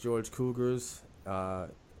Prince George Cougars,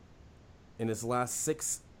 in his last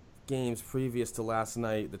 6 games previous to last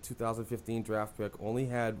night, the 2015 draft pick only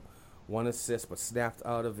had 1 assist, but snapped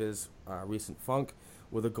out of his recent funk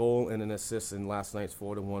with a goal and an assist in last night's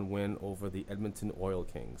 4-1 win over the Edmonton Oil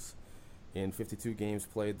Kings. In 52 games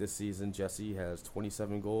played this season, Jesse has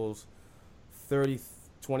 27 goals,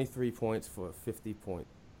 23 points for 50 points.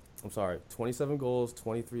 27 goals,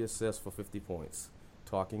 23 assists for 50 points.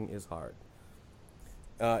 Talking is hard.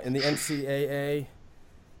 In the NCAA,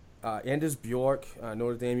 Anders Bjork,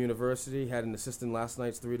 Notre Dame University, had an assist in last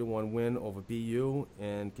night's 3-1 win over BU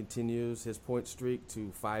and continues his point streak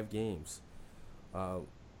to 5 games.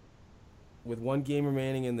 With 1 game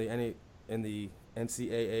remaining in the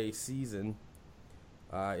NCAA season,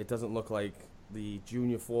 it doesn't look like the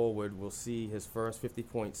junior forward will see his first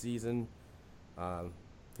 50-point season.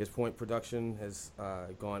 His point production has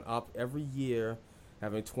gone up every year,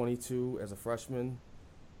 having 22 as a freshman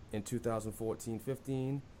in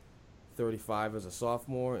 2014-15, 35 as a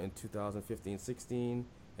sophomore in 2015-16,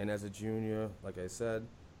 and as a junior, like I said,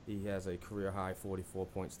 he has a career-high 44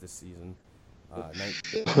 points this season.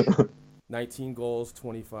 19 goals,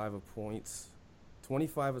 25 points,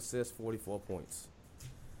 25 assists, 44 points.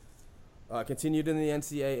 Continued in the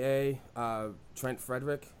NCAA, Trent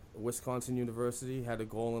Frederick, Wisconsin University, had a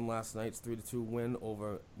goal in last night's 3-2 win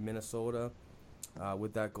over Minnesota.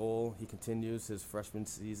 With that goal, he continues his freshman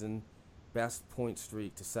season best point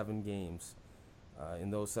streak to 7 games.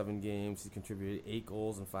 In those 7 games, he contributed 8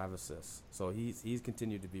 goals and 5 assists. So he's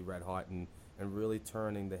continued to be red hot and really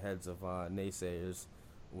turning the heads of naysayers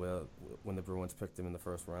when the Bruins picked him in the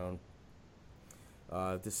first round.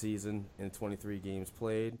 This season, in 23 games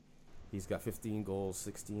played, he's got 15 goals,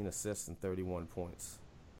 16 assists, and 31 points.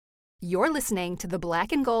 You're listening to the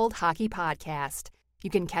Black and Gold Hockey Podcast. You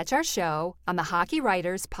can catch our show on the Hockey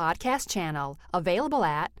Writers Podcast channel, available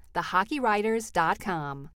at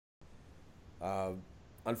thehockeywriters.com.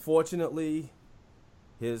 Unfortunately,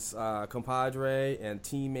 his compadre and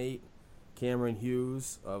teammate, Cameron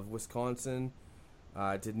Hughes of Wisconsin,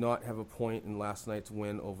 did not have a point in last night's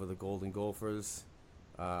win over the Golden Gophers.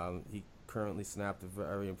 He currently snapped a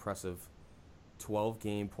very impressive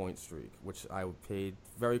 12-game point streak, which I paid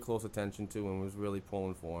very close attention to and was really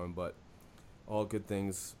pulling for him, but all good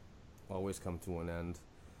things always come to an end.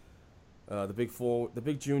 The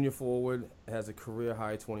big junior forward has a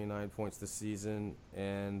career-high 29 points this season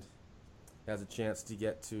and has a chance to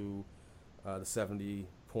get to the 70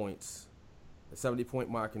 points. The 70-point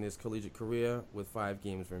mark in his collegiate career with 5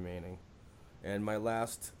 games remaining. And my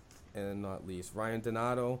last and not least, Ryan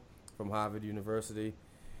Donato from Harvard University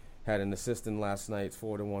had an assist in last night's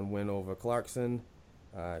 4-1 win over Clarkson.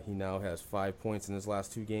 He now has 5 points in his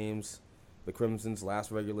last 2 games. The Crimson's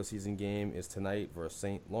last regular season game is tonight versus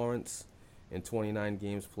St. Lawrence. In 29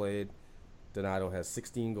 games played, Donato has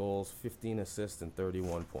 16 goals, 15 assists, and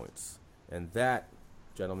 31 points. And that,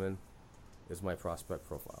 gentlemen, is my prospect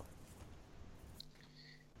profile.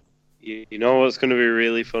 You know what's going to be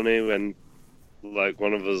really funny when, like,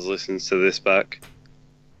 one of us listens to this back?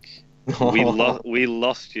 We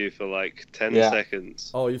lost you for like 10 seconds.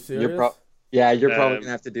 Oh, you serious? You're probably gonna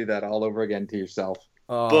have to do that all over again to yourself.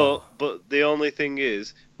 But the only thing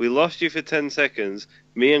is, we lost you for 10 seconds.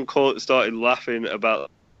 Me and Colt started laughing about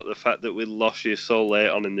the fact that we lost you so late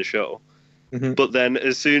on in the show. Mm-hmm. But then,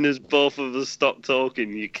 as soon as both of us stopped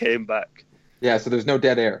talking, you came back. Yeah, so there's no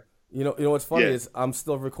dead air. You know what's funny is I'm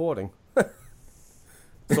still recording,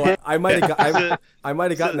 so I might have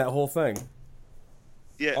gotten that whole thing.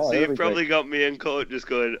 Yeah, so you've probably got me and Colt just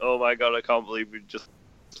going, "Oh my god, I can't believe we just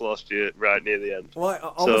lost you right near the end." Well,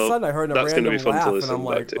 all of a sudden I heard a random laugh, and I'm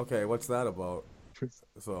like, "Okay, what's that about?"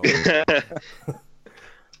 So,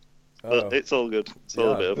 it's all good. It's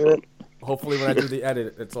all a bit of fun. Hopefully, when I do the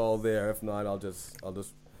edit, it's all there. If not, I'll just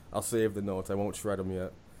I'll save the notes. I won't shred them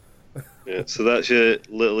yet. Yeah, so that's your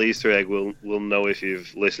little Easter egg. We'll know if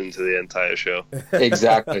you've listened to the entire show.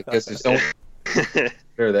 Exactly, because there's so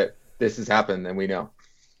sure that this has happened, and we know.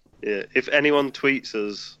 Yeah, if anyone tweets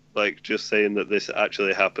us like just saying that this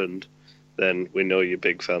actually happened, then we know you're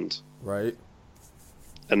big fans. Right.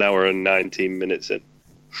 An hour and 19 minutes in.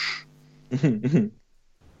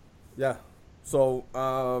 Yeah. So,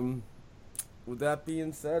 with that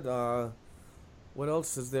being said, what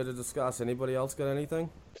else is there to discuss? Anybody else got anything?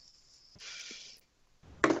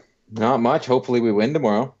 Not much. Hopefully we win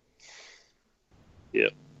tomorrow. Yeah.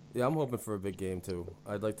 Yeah, I'm hoping for a big game too.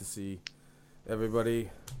 I'd like to see everybody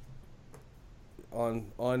on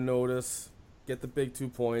notice, get the big 2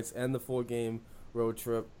 points, end the 4-game road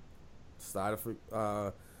trip, start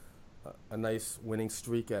a nice winning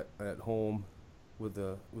streak at home with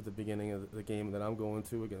the beginning of the game that I'm going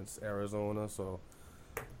to against Arizona. So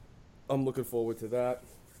I'm looking forward to that.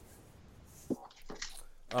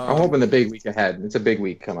 I'm hoping the big week ahead. It's a big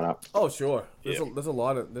week coming up. Oh sure, there's a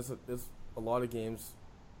lot of games.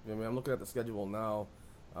 I mean, I'm looking at the schedule now.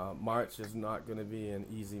 March is not going to be an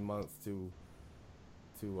easy month to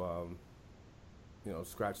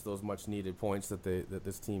scratch those much needed points that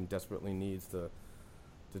this team desperately needs to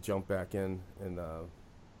jump back in and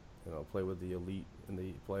play with the elite in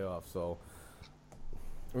the playoffs. So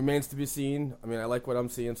remains to be seen. I mean, I like what I'm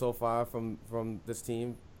seeing so far from this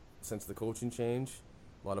team since the coaching change.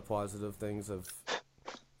 A lot of positive things have,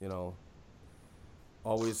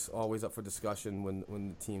 always up for discussion when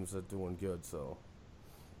the teams are doing good. So.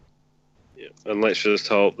 Yeah, and let's just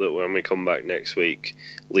hope that when we come back next week,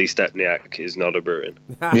 Lee Stepniak is not a Bruin.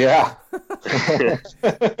 Yeah.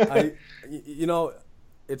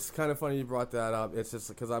 It's kind of funny you brought that up. It's just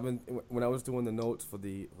because when I was doing the notes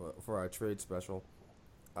for our trade special,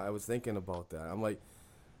 I was thinking about that. I'm like,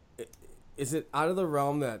 is it out of the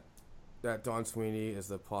realm that Don Sweeney is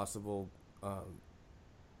the possible,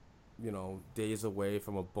 days away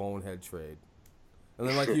from a bonehead trade? And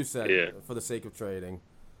then, like you said, for the sake of trading,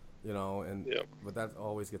 but that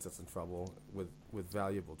always gets us in trouble with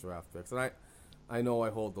valuable draft picks. And I know I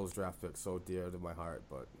hold those draft picks so dear to my heart,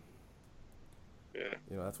 but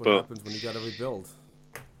that's what happens when you got to rebuild.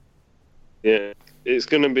 Yeah, it's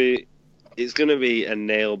gonna be a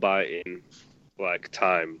nail biting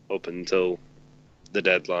time up until the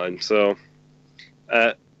deadline. So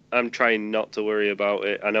I'm trying not to worry about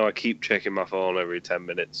it. I know I keep checking my phone every 10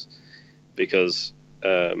 minutes because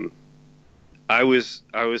I was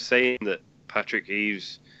saying that Patrick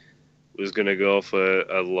Eaves was going to go for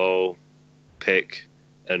a low pick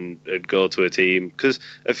and go to a team, because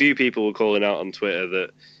a few people were calling out on Twitter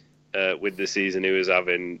that with the season he was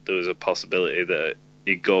having, there was a possibility that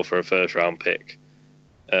he'd go for a first-round pick.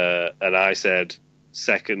 And I said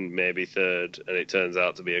second, maybe third, and it turns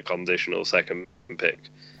out to be a conditional second pick.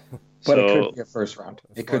 But it could be a first round.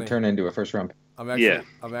 It could turn into a first round pick.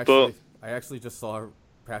 I actually just saw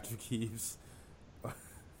Patrick Eaves.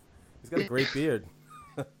 He's got a great beard.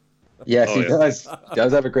 Yes, he does.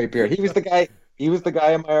 Does have a great beard. He was the guy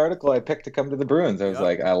in my article I picked to come to the Bruins. I was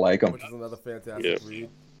like, I like him. Which is another fantastic read.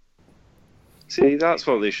 See, that's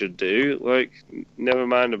what they should do. Never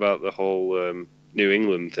mind about the whole New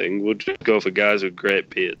England thing. We'll just go for guys with great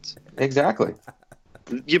beards. Exactly.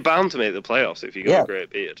 You're bound to make the playoffs if you got a great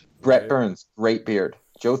beard. Brett Burns, great beard.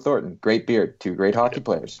 Joe Thornton, great beard. Two great hockey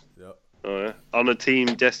players. Yep. Oh, yeah. On a team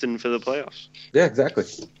destined for the playoffs. Yeah, exactly.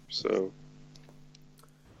 So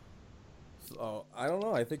I don't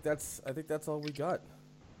know. I think that's all we got.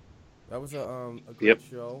 That was a great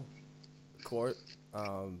show, Court.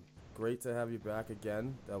 Great to have you back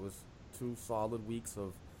again. That was 2 solid weeks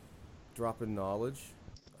of dropping knowledge.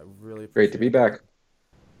 I really appreciate great to be back.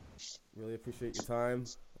 Really appreciate your time.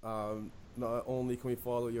 Not only can we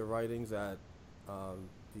follow your writings at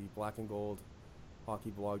the Black and Gold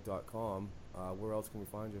hockeyblog.com, where else can we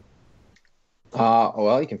find you?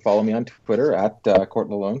 Well, you can follow me on Twitter at Court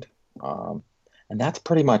Lalonde. And that's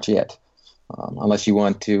pretty much it. Unless you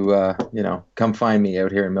want to, come find me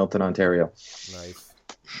out here in Milton, Ontario. Nice.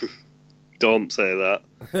 Don't say that.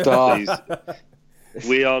 Please.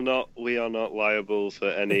 We are not liable for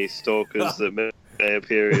any stalkers that may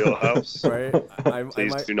appear at your house. Right.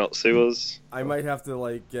 Please do not sue us. I might have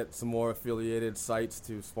to get some more affiliated sites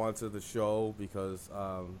to sponsor the show because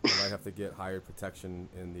I might have to get hired protection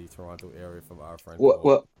in the Toronto area from our friend.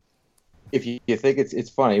 Well, if you think it's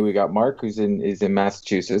funny, we got Mark is in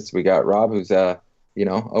Massachusetts. We got Rob who's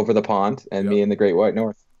over the pond, and me in the Great White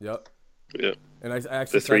North. Yep. Yeah. And I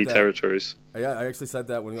actually the 3 said territories. Yeah, I actually said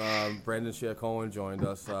that when Brandon Shea Cohen joined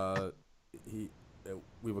us.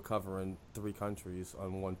 We were covering 3 countries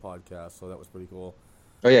on one podcast, so that was pretty cool.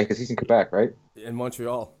 Oh yeah, because he's in Quebec, right? In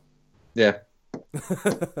Montreal. Yeah.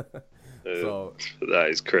 So that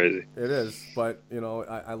is crazy. It is, but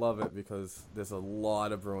I love it because there's a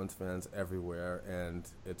lot of Bruins fans everywhere, and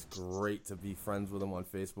it's great to be friends with them on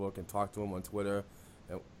Facebook and talk to them on Twitter,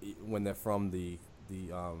 when they're from the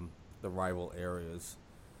rival areas.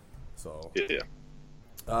 So yeah.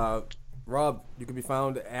 Rob, you can be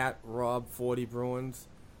found at Rob40Bruins.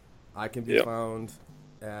 I can be found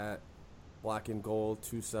at Black and Gold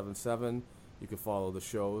 277. You can follow the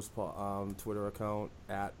show's Twitter account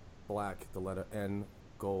at Black, the letter N,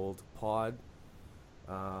 Gold Pod.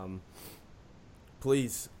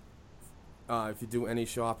 Please, if you do any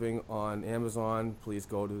shopping on Amazon, please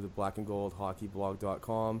go to the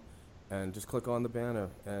blackandgoldhockeyblog.com and just click on the banner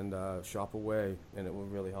and shop away, and it will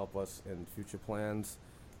really help us in future plans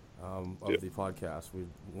of the podcast. We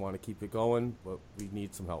want to keep it going, but we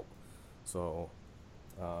need some help. So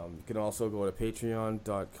you can also go to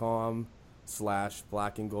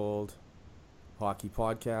patreon.com/blackandgold hockey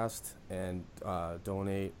podcast and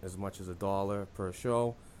donate as much as $1 per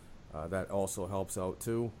show. That also helps out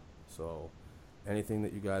too. So anything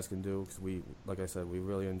that you guys can do, because we, like I said, we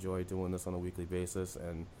really enjoy doing this on a weekly basis,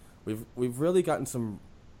 and we've really gotten some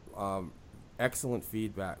excellent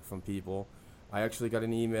feedback from people. I actually got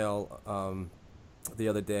an email the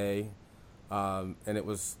other day, and it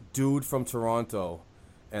was dude from Toronto,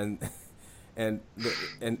 and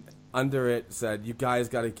under it said, "You guys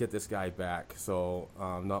got to get this guy back." So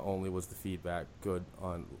not only was the feedback good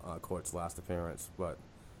on Court's last appearance, but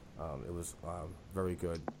it was very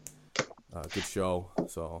good. Good show.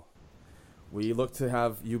 So we look to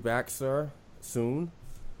have you back, sir, soon.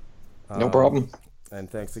 No problem. And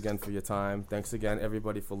thanks again for your time. Thanks again,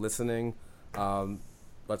 everybody, for listening.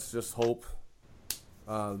 Let's just hope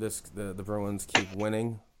the Bruins keep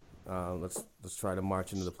winning. Let's try to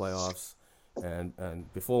march into the playoffs. And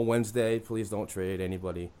before Wednesday, please don't trade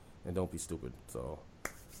anybody and don't be stupid. So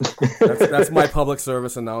that's my public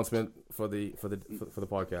service announcement for the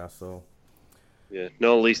podcast. So yeah,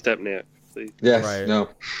 no Lee Stepniak, please. Yes, right. No.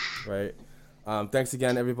 Right. Thanks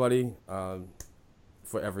again, everybody,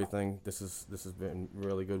 for everything. This has been a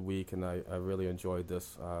really good week, and I really enjoyed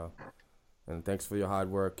this. And thanks for your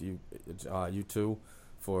hard work, you two,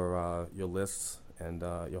 for your lists and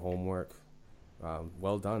your homework.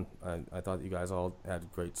 Well done. I thought you guys all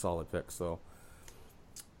had great, solid picks. So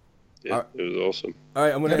yeah, it was awesome. All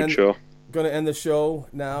right, I'm going to end the show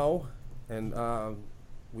now, and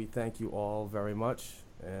we thank you all very much,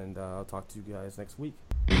 and I'll talk to you guys next week.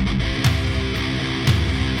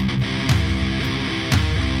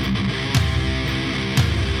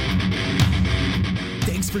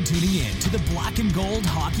 Thanks for tuning in to the Black and Gold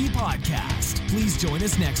Hockey Podcast. Please join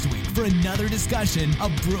us next week for another discussion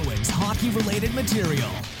of Bruins hockey-related material.